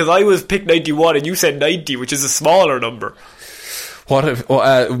difficult because I was picked 91 and you said 90, which is a smaller number. What if... Pull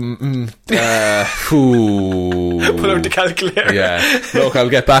out the calculator. Yeah. Look, I'll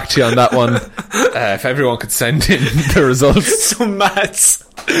get back to you on that one. If everyone could send in the results. Some maths.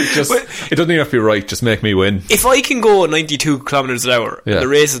 It doesn't even have to be right, just make me win. If I can go 92 kilometres an hour, yeah. The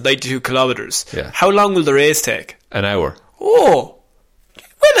race is 92 kilometres, yeah. How long will the race take? An hour. Oh,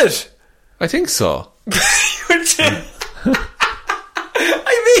 will it? I think so.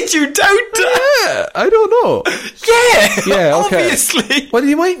 I made you doubt that. Yeah, I don't know. Yeah, okay. Obviously. Well,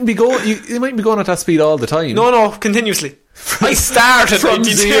 you mightn't be going. You mightn't be going at that speed all the time. No, continuously. I start at from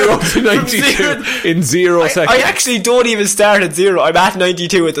 92 0 to 92 in 0 seconds. I actually don't even start at 0. I'm at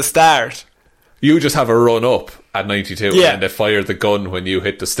 92 at the start. You just have a run up at 92, yeah. And they fire the gun when you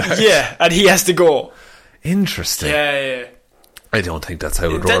hit the start. Yeah, and he has to go. Interesting. Yeah. I don't think that's how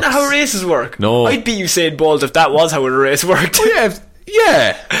it works. That's not how races work. No. I'd beat Usain Bolt if that was how a race worked. Oh,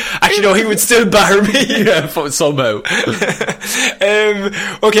 yeah. Actually, no, he would still bar me. Yeah, somehow.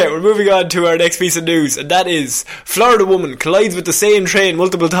 Okay, we're moving on to our next piece of news, and that is Florida woman collides with the same train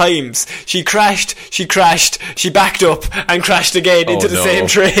multiple times. She crashed, she backed up and crashed again into the same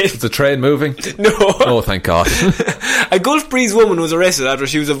train. Is the train moving? No. Oh, thank God. A Gulf Breeze woman was arrested after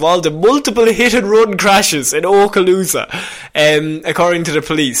she was involved in multiple hit-and-run crashes in Okaloosa, according to the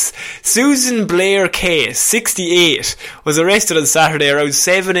police. Susan Blair Case, 68, was arrested on Saturday around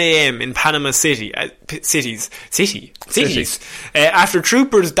 7 a.m. in Panama City. After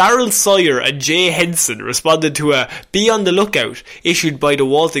troopers Darrell Sawyer and Jay Henson responded to a "Be on the lookout" issued by the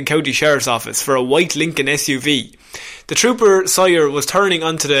Walton County Sheriff's Office for a white Lincoln SUV. The trooper Sawyer was turning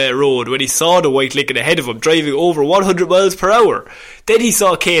onto the road when he saw the white Lincoln ahead of him driving over 100 miles per hour. Then he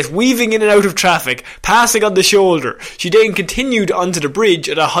saw Kate weaving in and out of traffic, passing on the shoulder. She then continued onto the bridge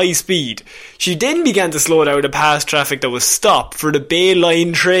at a high speed. She then began to slow down and pass traffic that was stopped for the Bay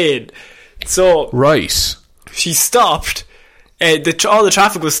Line train. So, right. She stopped. All the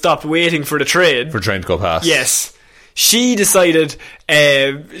traffic was stopped waiting for the train. For the train to go past. Yes. She decided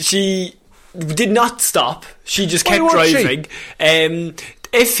she did not stop. She just kept driving.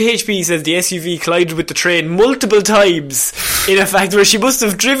 FHP says the SUV collided with the train multiple times, in a fact where she must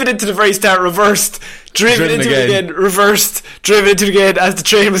have driven into the very start, reversed, driven into it again, reversed, driven into it again as the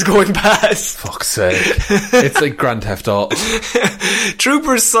train was going past. Fuck's sake. It's like Grand Theft Auto.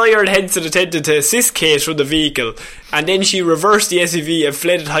 Troopers Sawyer and Henson attempted to assist Kate from the vehicle, and then she reversed the SUV and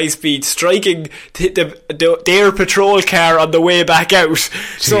fled at high speed, striking their patrol car on the way back out.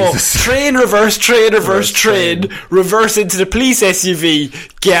 Jesus. So, train, reverse, reverse into the police SUV,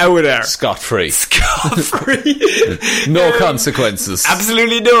 get out of there. Scot-free. No consequences.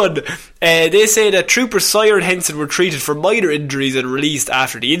 Absolutely none. They say that Troopers Sawyer and Henson were treated for minor injuries and released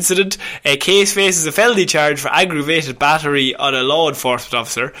after the incident. Case faces a felony charge for aggravated battery on a law enforcement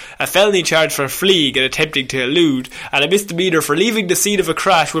officer, a felony charge for fleeing and attempting to elude, and a misdemeanor for leaving the scene of a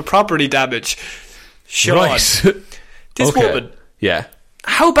crash with property damage. Sean, right. This woman. Yeah.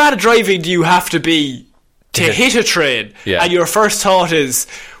 How bad at driving do you have to be to hit a train? Yeah. And your first thought is,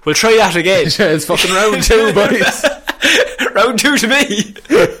 we'll try that again. Yeah, it's fucking round 2, boys. Round 2 to me.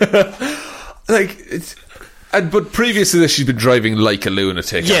 But previous to this, she'd been driving like a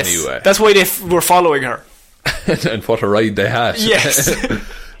lunatic anyway. That's why they were following her. And what a ride they had. Yes.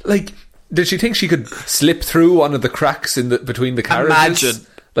 Did she think she could slip through one of the cracks between the carriages? Imagine.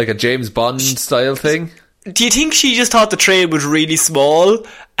 Like a James Bond style thing? Do you think she just thought the train was really small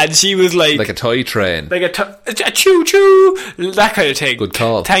and she was like a toy train? Like a choo-choo, that kind of thing. Good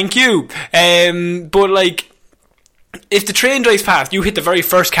call. Thank you. But like, if the train drives past, you hit the very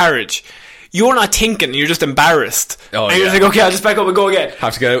first carriage, you're not thinking, you're just embarrassed. Oh, and you're like, okay, I'll just back up and go again.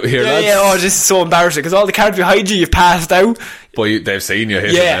 Have to get out of here, lads. Yeah, oh, this is so embarrassing, because all the carriages behind you, you've passed out. But they've seen you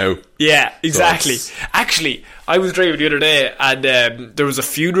hit it now. Yeah, exactly. So actually, I was driving the other day, and there was a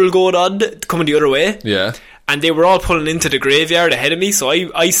funeral going on, coming the other way. Yeah. And they were all pulling into the graveyard ahead of me, so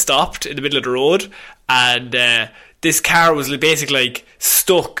I stopped in the middle of the road, and this car was basically like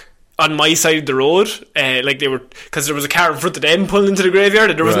stuck on my side of the road, like they were, because there was a car in front of them pulling into the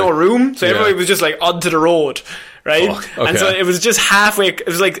graveyard and there was no room, so everybody was just like onto the road, right? Okay. And so it was just halfway, it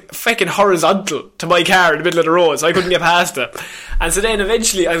was like fucking horizontal to my car in the middle of the road, so I couldn't get past it. And so then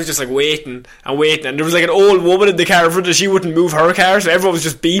eventually I was just like waiting, and there was like an old woman in the car in front of her, she wouldn't move her car, so everyone was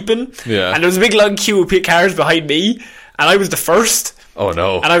just beeping, and there was a big long queue of cars behind me, and I was the first. Oh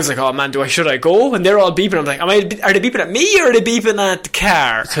no. And I was like, oh man, should I go? And they're all beeping. I'm like, are they beeping at me or are they beeping at the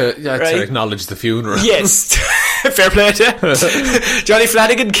car? To acknowledge the funeral. Yes. Fair play to you. Johnny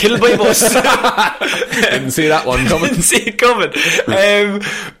Flanagan killed by bus. Didn't see that one coming. Didn't see it coming.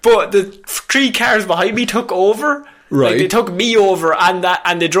 But the 3 cars behind me took over. Right. Like, they took me over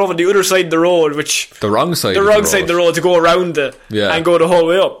and they drove on the other side of the road, which... The wrong side of the road to go around it and go the whole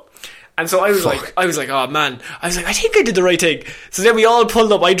way up. And so I was like, oh man, I think I did the right thing. So then we all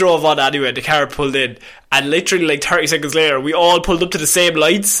pulled up, I drove on anyway, the car pulled in, and literally like 30 seconds later, we all pulled up to the same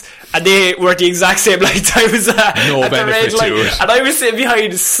lights, and they were at the exact same lights I was at. No at benefit the red light, to it. and I was sitting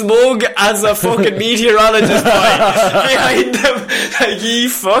behind, smug as a fucking meteorologist boy, behind them, like, ye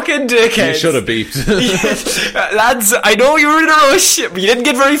fucking dickheads. You should have beeped. Lads, I know you were in a rush, but you didn't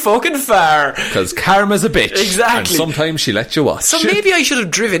get very fucking far. Because karma's a bitch. Exactly. And sometimes she lets you watch. So maybe I should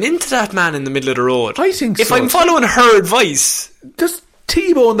have driven into that man in the middle of the road. I think if so. I'm following her advice, just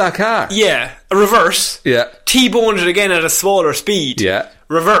T-bone that car. Yeah, a reverse. Yeah. T-boned it again at a smaller speed. Yeah.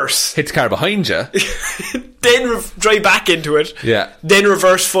 Reverse. Hit the car behind you. Then drive back into it. Yeah. Then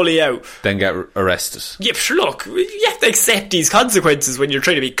reverse fully out. Then get arrested. Yeah, sure, look, you have to accept these consequences when you're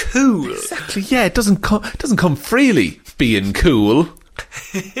trying to be cool. Exactly, yeah, it doesn't come freely, being cool.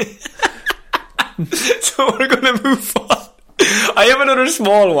 So we're going to move on. I have another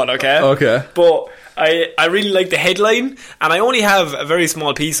small one, okay? Okay. But I really like the headline, and I only have a very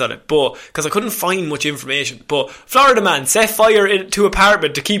small piece on it, but because I couldn't find much information. But Florida man set fire to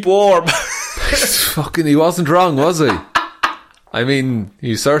apartment to keep warm. Fucking, he wasn't wrong, was he? I mean,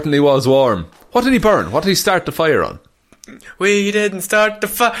 he certainly was warm. What did he burn? What did he start the fire on? We didn't start the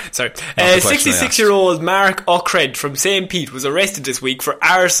fire. Sorry. 66-year-old Mark Ockred from St. Pete was arrested this week for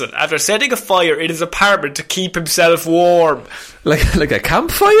arson after setting a fire in his apartment to keep himself warm. Like a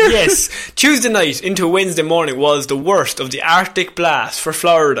campfire? Yes. Tuesday night into Wednesday morning was the worst of the Arctic blast for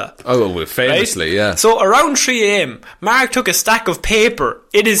Florida. Oh, well, famously, right? yeah. So around 3 a.m, Mark took a stack of paper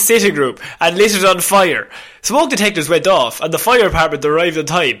in his sitting room and lit it on fire. Smoke detectors went off and the fire department arrived on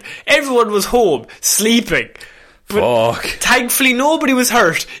time. Everyone was home, sleeping. But fuck. Thankfully nobody was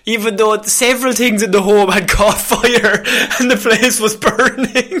hurt, even though several things in the home had caught fire and the place was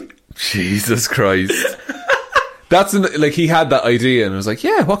burning. Jesus Christ. That's like, he had that idea and was like,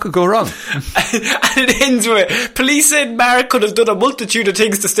 yeah, what could go wrong? And it ends with, police said Mark could have done a multitude of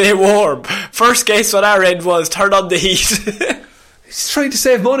things to stay warm. First guess on our end was, turn on the heat. He's trying to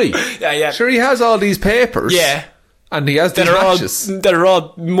save money. Yeah. Sure, he has all these papers. Yeah. And he has these matches. That are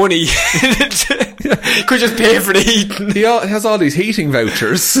all money. Could just pay for the heating. He has all these heating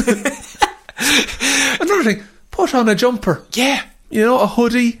vouchers. Another thing, put on a jumper. Yeah. You know, a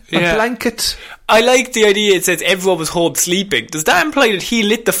hoodie, a blanket. I like the idea it says everyone was home sleeping. Does that imply that he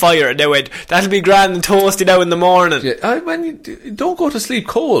lit the fire and they went, that'll be grand and toasty now in the morning? Yeah, don't go to sleep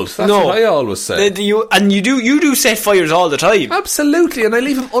cold. That's what I always say. You do set fires all the time. Absolutely, and I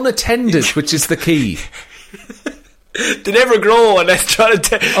leave them unattended, which is the key. They never grow unless trying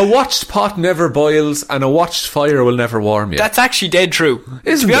to... A watched pot never boils, and a watched fire will never warm you. That's actually dead true.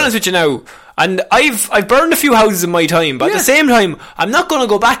 Isn't to be honest with you now, and I've burned a few houses in my time, but at the same time, I'm not going to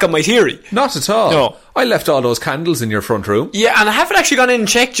go back on my theory. Not at all. No. I left all those candles in your front room. Yeah, and I haven't actually gone in and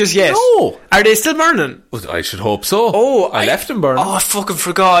checked just yet. No. Are they still burning? Well, I should hope so. Oh, I left them burning. Oh, I fucking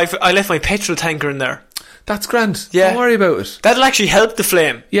forgot. I left my petrol tanker in there. That's grand. Yeah. Don't worry about it. That'll actually help the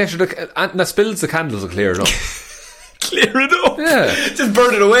flame. Yeah, sure, look, and that spills the candles will clear it up. Clear it up. Yeah. Just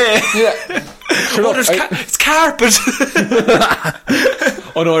burn it away. Yeah. Sure, look, it's carpet.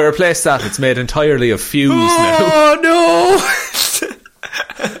 Oh no, I replaced that. It's made entirely of fuse now. Oh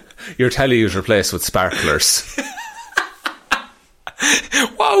no. Your telly is replaced with sparklers.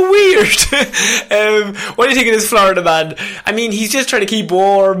 What weird. What do you think of this Florida man? I mean, he's just trying to keep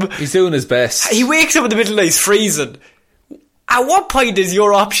warm. He's doing his best. He wakes up in the middle of the night, he's freezing. At what point does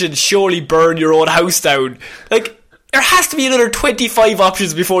your option surely burn your own house down? Like, there has to be another 25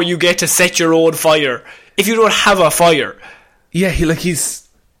 options before you get to set your own fire. If you don't have a fire. Yeah, he's...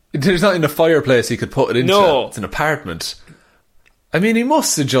 There's not in a fireplace he could put it into. No. It's an apartment. I mean, he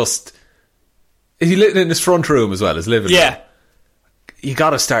must have just... He lit it in his front room as well, his living room. Yeah. You got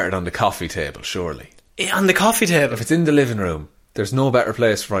to start it on the coffee table, surely. On the coffee table? If it's in the living room, there's no better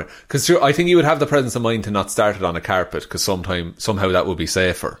place for it. Because I think you would have the presence of mind to not start it on a carpet, because somehow that would be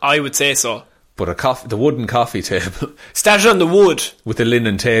safer. I would say so. But the wooden coffee table... Start it on the wood. With the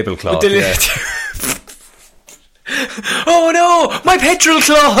linen tablecloth. Oh no! My petrol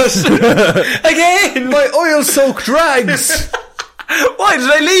cloth! Again! My oil-soaked rags! Why did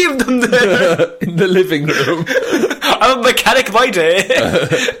I leave them there? In the living room. I'm a mechanic by day.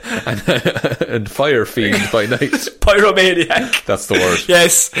 And fire fiend by night. Pyromaniac. That's the word.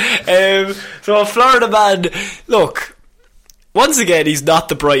 Yes. So a Florida man, look, once again, he's not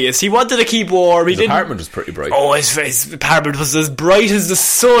the brightest. He wanted to keep warm. His apartment was pretty bright. Oh, his apartment was as bright as the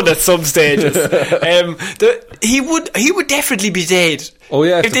sun at some stages. He would definitely be dead. Oh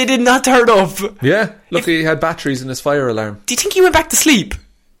yeah, if they did not turn up. Yeah, look, he had batteries in his fire alarm. Do you think he went back to sleep?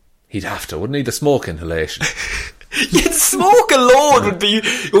 He'd have to, wouldn't he? The smoke inhalation. You'd smoke alone would be...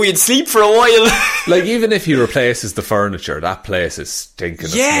 Oh, you'd sleep for a while. Like, even if he replaces the furniture, that place is stinking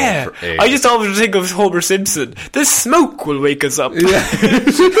of smoke for ages. I just always think of Homer Simpson. The smoke will wake us up. Yeah.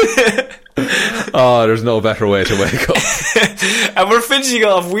 Oh, there's no better way to wake up. And we're finishing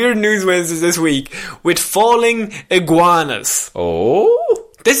off Weird News Wednesdays this week with falling iguanas. Oh?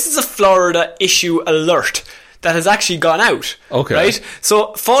 This is a Florida issue alert that has actually gone out. Okay. Right?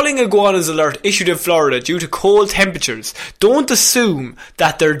 So, falling iguanas alert issued in Florida due to cold temperatures. Don't assume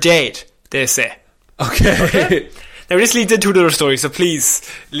that they're dead, they say. Okay. Now, this leads into another story, so please.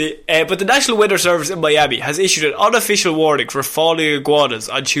 But the National Weather Service in Miami has issued an unofficial warning for falling iguanas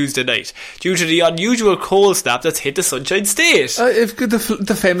on Tuesday night due to the unusual cold snap that's hit the Sunshine State.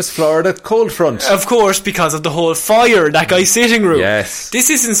 The famous Florida cold front. Of course, because of the whole fire in that guy's sitting room. Yes. This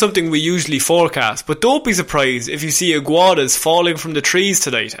isn't something we usually forecast, but don't be surprised if you see iguanas falling from the trees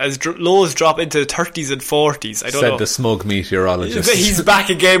tonight as lows drop into the 30s and 40s. I don't know. Said the smug meteorologist. He's back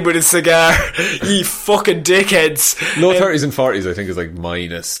again with his cigar. Ye fucking dickheads. Low 30s and 40s, I think, is like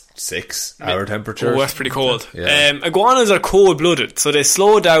 -6 hour temperature. Oh, that's pretty cold. Yeah. Iguanas are cold-blooded, so they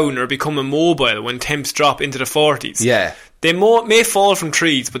slow down or become immobile when temps drop into the 40s. Yeah. They may fall from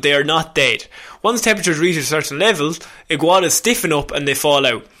trees, but they are not dead. Once temperatures reach a certain level, iguanas stiffen up and they fall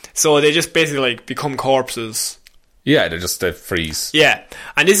out. So they just basically like become corpses. Yeah, they freeze. Yeah,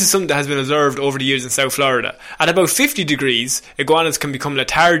 and this is something that has been observed over the years in South Florida. At about 50 degrees, iguanas can become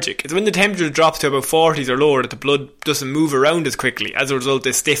lethargic. It's when the temperature drops to about 40s or lower that the blood doesn't move around as quickly. As a result,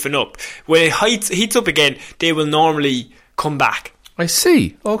 they stiffen up. When it heats up again, they will normally come back. I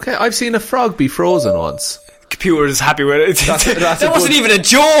see. Okay, I've seen a frog be frozen once. Computer is happy with it. That wasn't even a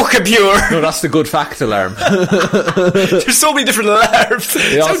joke, computer. No, that's the good fact alarm. There's so many different alarms.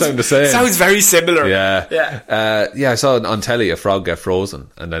 They all sound the same. Sounds very similar. Yeah. I saw on telly a frog get frozen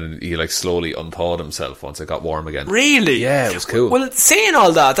and then he like slowly unthawed himself once it got warm again. Really? Yeah, it was cool. Well, saying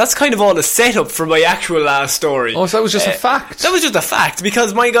all that, that's kind of all the setup for my actual last story. Oh, so that was just a fact? That was just a fact,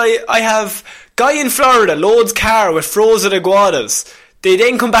 because I have guy in Florida loads car with frozen iguanas. They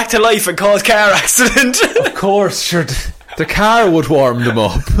then come back to life and cause car accident. Of course, sure. The car would warm them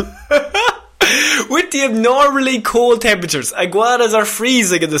up. With the abnormally cold temperatures, iguanas are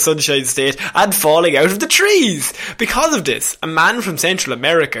freezing in the Sunshine State and falling out of the trees. Because of this, a man from Central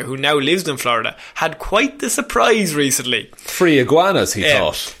America who now lives in Florida had quite the surprise recently. Free iguanas, he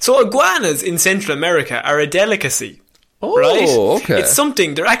thought. So iguanas in Central America are a delicacy. Oh, right? okay. It's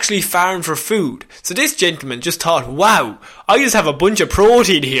something, they're actually farmed for food. So this gentleman just thought, wow, I just have a bunch of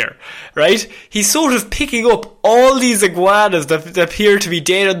protein here, right? He's sort of picking up all these iguanas that appear to be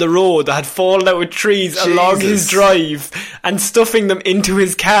dead on the road that had fallen out with trees along his drive and stuffing them into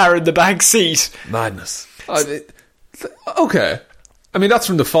his car in the back seat. Madness. Okay. I mean, that's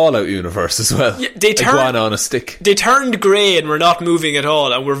from the Fallout universe as well. Yeah, iguana on a stick. They turned grey and were not moving at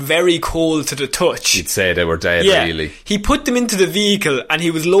all and were very cold to the touch. You'd say they were dead, really. He put them into the vehicle and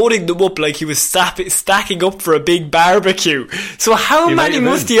he was loading them up like he was stacking up for a big barbecue. So how many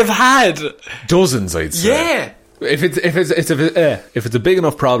must he have had? Dozens, I'd say. Yeah. If it's a big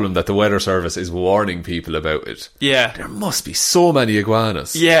enough problem that the Weather Service is warning people about it, there must be so many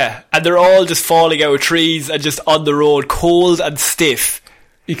iguanas. Yeah, and they're all just falling out of trees and just on the road, cold and stiff.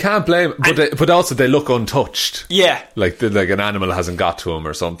 You can't blame, but also they look untouched. Yeah. Like an animal hasn't got to them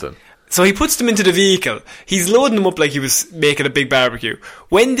or something. So he puts them into the vehicle. He's loading them up like he was making a big barbecue.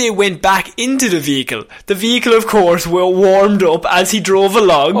 When they went back into the vehicle, of course, were warmed up as he drove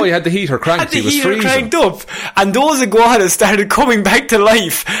along. Oh, he had the heater cranked. He was freezing. Cranked up. And those iguanas started coming back to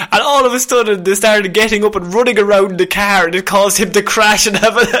life. And all of a sudden, they started getting up and running around the car, and it caused him to crash and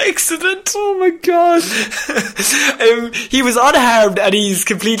have an accident. Oh my God. He was unharmed and he's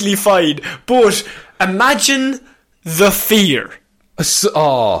completely fine. But imagine the fear.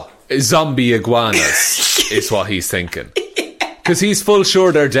 Zombie iguanas is what he's thinking. Because he's full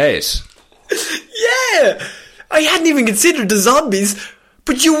sure they're dead. Yeah! I hadn't even considered the zombies,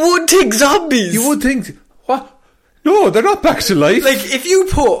 but you would think zombies. You would think, what? No, they're not back to life. Like,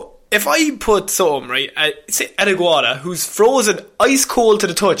 if I put something, right, an iguana who's frozen ice cold to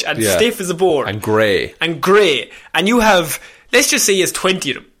the touch and stiff as a board. And grey. And you have, let's just say he has 20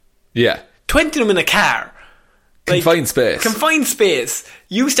 of them. Yeah. 20 of them in a car. Confined space.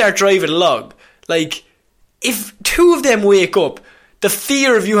 You start driving along. Like, if 2 of them wake up, the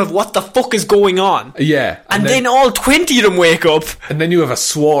fear of you have what the fuck is going on. Yeah. And then all 20 of them wake up. And then you have a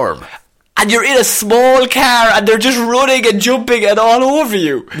swarm. And you're in a small car and they're just running and jumping and all over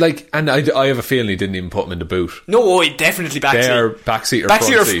you. Like, and I have a feeling he didn't even put them in the boot. No, definitely backseat. They're backseat or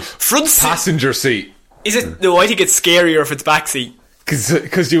front seat? Front seat. Passenger seat. Is it? No, I think it's scarier if it's backseat.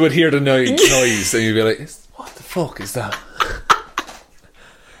 Because you would hear the noise and you'd be like, what the fuck is that?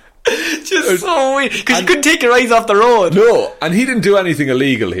 Just so weird. Because you couldn't take your eyes off the road. No, and he didn't do anything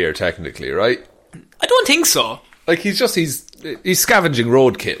illegal here, technically, right? I don't think so. Like, he's scavenging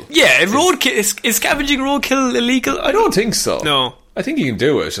roadkill. Yeah, is scavenging roadkill illegal? I don't think so. No. I think you can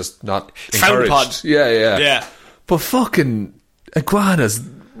do it, it's just not frowned upon. Yeah. But fucking iguanas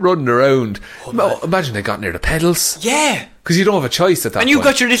running around. Imagine they got near the pedals. Yeah. Because you don't have a choice at that point. And you've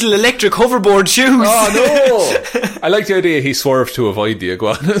got your little electric hoverboard shoes. Oh, no. I like the idea he swerved to avoid the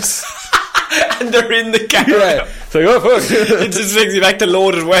iguanas. And they're in the car. Yeah. It's like, oh, fuck. It just brings you back to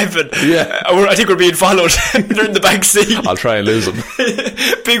loaded weapon. Yeah. I think we're being followed. They're in the back seat. I'll try and lose them.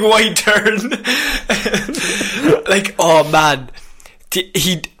 Big white turn. Like, oh, man.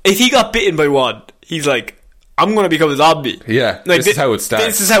 If he got bitten by one, he's like, I'm going to become a zombie. Yeah, like, this is how it starts.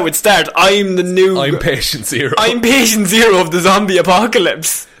 This is how it starts. I'm patient zero. I'm patient zero of the zombie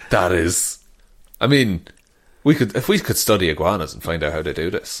apocalypse. That is. I mean, if we could study iguanas and find out how they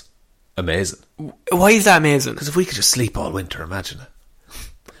do this. Amazing. Why is that amazing? Because if we could just sleep all winter, imagine it.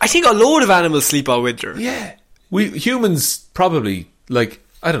 I think a load of animals sleep all winter. Yeah. We humans probably, like,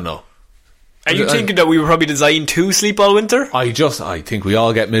 I don't know. Are you thinking that we were probably designed to sleep all winter? I think we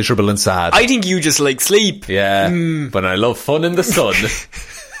all get miserable and sad. I think you just like sleep. Yeah, but I love fun in the sun.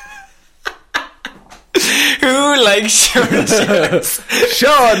 Who likes short shirts?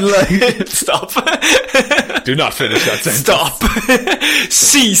 Sean, like... Stop. Do not finish that sentence. Stop.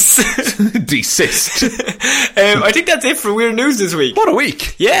 Cease. Desist. I think that's it for Weird News this week. What a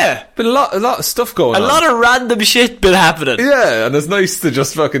week. Yeah. Been a lot of stuff going on. A lot of random shit been happening. Yeah, and it's nice to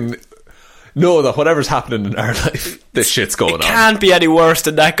just fucking... know that whatever's happening in our life, this shit's going on. It can't be any worse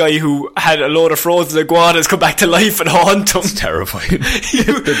than that guy who had a load of frozen iguanas come back to life and haunt him. It's terrifying.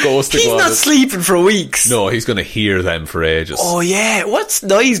 The ghost iguanas. He's not sleeping for weeks. No, he's going to hear them for ages. Oh yeah, what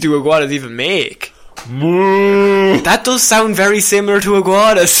noise do iguanas even make? That does sound very similar to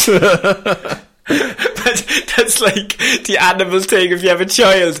iguanas. But that's like the animal thing if you have a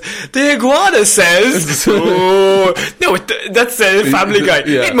child. The iguana says, oh, no, that's a Family Guy.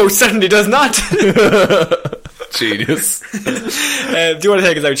 Yeah. It most certainly does not. Genius. Do you want to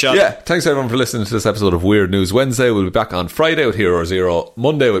take us out, Sean? Yeah, thanks everyone for listening to this episode of Weird News Wednesday. We'll be back on Friday with Hero Zero,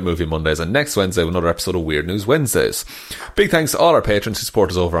 Monday with Movie Mondays, and next Wednesday with another episode of Weird News Wednesdays. Big thanks to all our patrons who support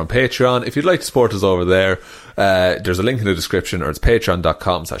us over on Patreon. If you'd like to support us over there, there's a link in the description, or it's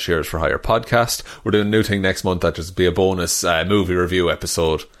patreon.com/Heroes for Hire podcast. We're doing a new thing next month that just be a bonus movie review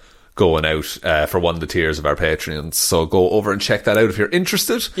episode going out for one of the tiers of our Patreons. So go over and check that out if you're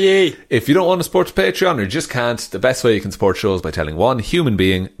interested. Yay. If you don't want to support the Patreon or you just can't, the best way you can support shows by telling one human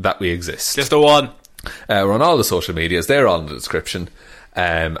being that we exist. Just the one. We're on all the social medias. They're all in the description.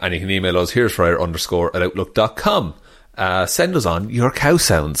 And you can email us here'sforhire_@outlook.com. Send us on your cow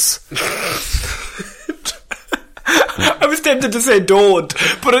sounds. I was tempted to say don't,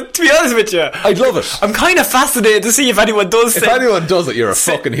 but to be honest with you, I'd love it. I'm kind of fascinated to see if anyone does. If anyone does it, you're a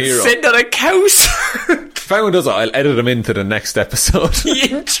fucking hero. Send on a cow sound. If anyone does it, I'll edit them into the next episode. The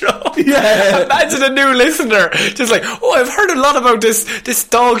intro. Yeah. Imagine a new listener just like, oh, I've heard a lot about this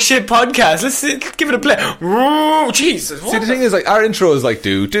dog shit podcast. Let's give it a play. Oh, Jesus. See, the thing is, like, our intro is like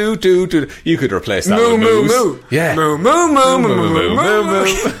do. You could replace that moo, with moo, moose. moo. Yeah. Moo, moo, moo, moo, moo, moo, moo. moo.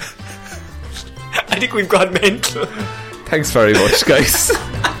 I think we've gone mental. Thanks very much, guys.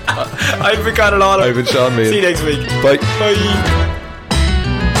 I've been Conor Lawler. I've been Sean Meehan. See you next week. Bye. Bye.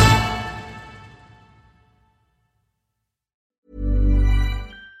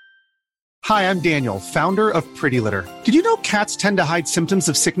 Hi, I'm Daniel, founder of Pretty Litter. Did you know cats tend to hide symptoms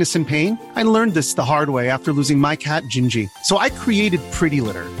of sickness and pain? I learned this the hard way after losing my cat, Gingy. So I created Pretty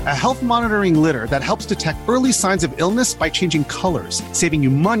Litter, a health monitoring litter that helps detect early signs of illness by changing colors, saving you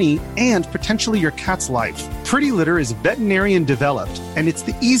money and potentially your cat's life. Pretty Litter is veterinarian developed, and it's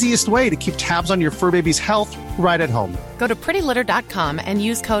the easiest way to keep tabs on your fur baby's health right at home. Go to prettylitter.com and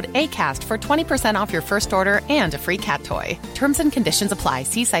use code ACAST for 20% off your first order and a free cat toy. Terms and conditions apply.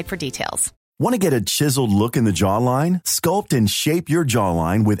 See site for details. Want to get a chiseled look in the jawline? Sculpt and shape your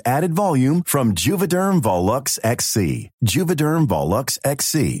jawline with added volume from Juvederm Volux XC. Juvederm Volux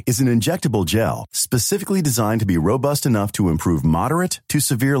XC is an injectable gel specifically designed to be robust enough to improve moderate to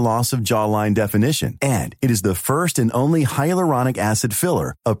severe loss of jawline definition. And it is the first and only hyaluronic acid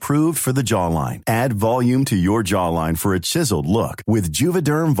filler approved for the jawline. Add volume to your jawline for a chiseled look with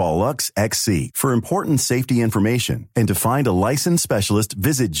Juvederm Volux XC. For important safety information and to find a licensed specialist,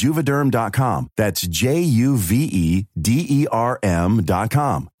 visit Juvederm.com. That's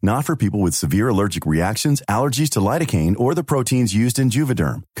Juvederm.com. Not for people with severe allergic reactions, allergies to lidocaine, or the proteins used in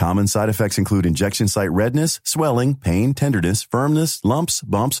Juvederm. Common side effects include injection site redness, swelling, pain, tenderness, firmness, lumps,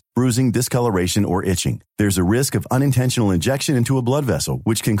 bumps, bruising, discoloration, or itching. There's a risk of unintentional injection into a blood vessel,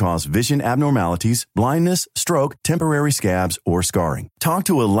 which can cause vision abnormalities, blindness, stroke, temporary scabs, or scarring. Talk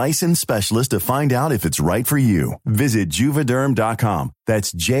to a licensed specialist to find out if it's right for you. Visit Juvederm.com.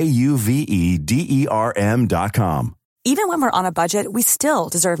 That's Juvederm.com. Even when we're on a budget, we still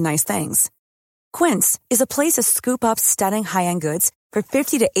deserve nice things. Quince is a place to scoop up stunning high-end goods for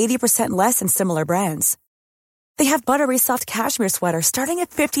 50 to 80% less than similar brands. They have buttery soft cashmere sweaters starting at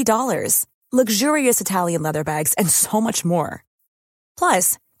 $50, luxurious Italian leather bags, and so much more.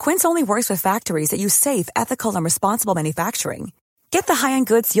 Plus, Quince only works with factories that use safe, ethical, and responsible manufacturing. Get the high-end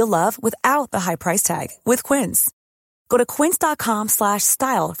goods you'll love without the high price tag with Quince. Go to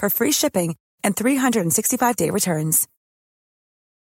quince.com/style for free shipping and 365-day returns.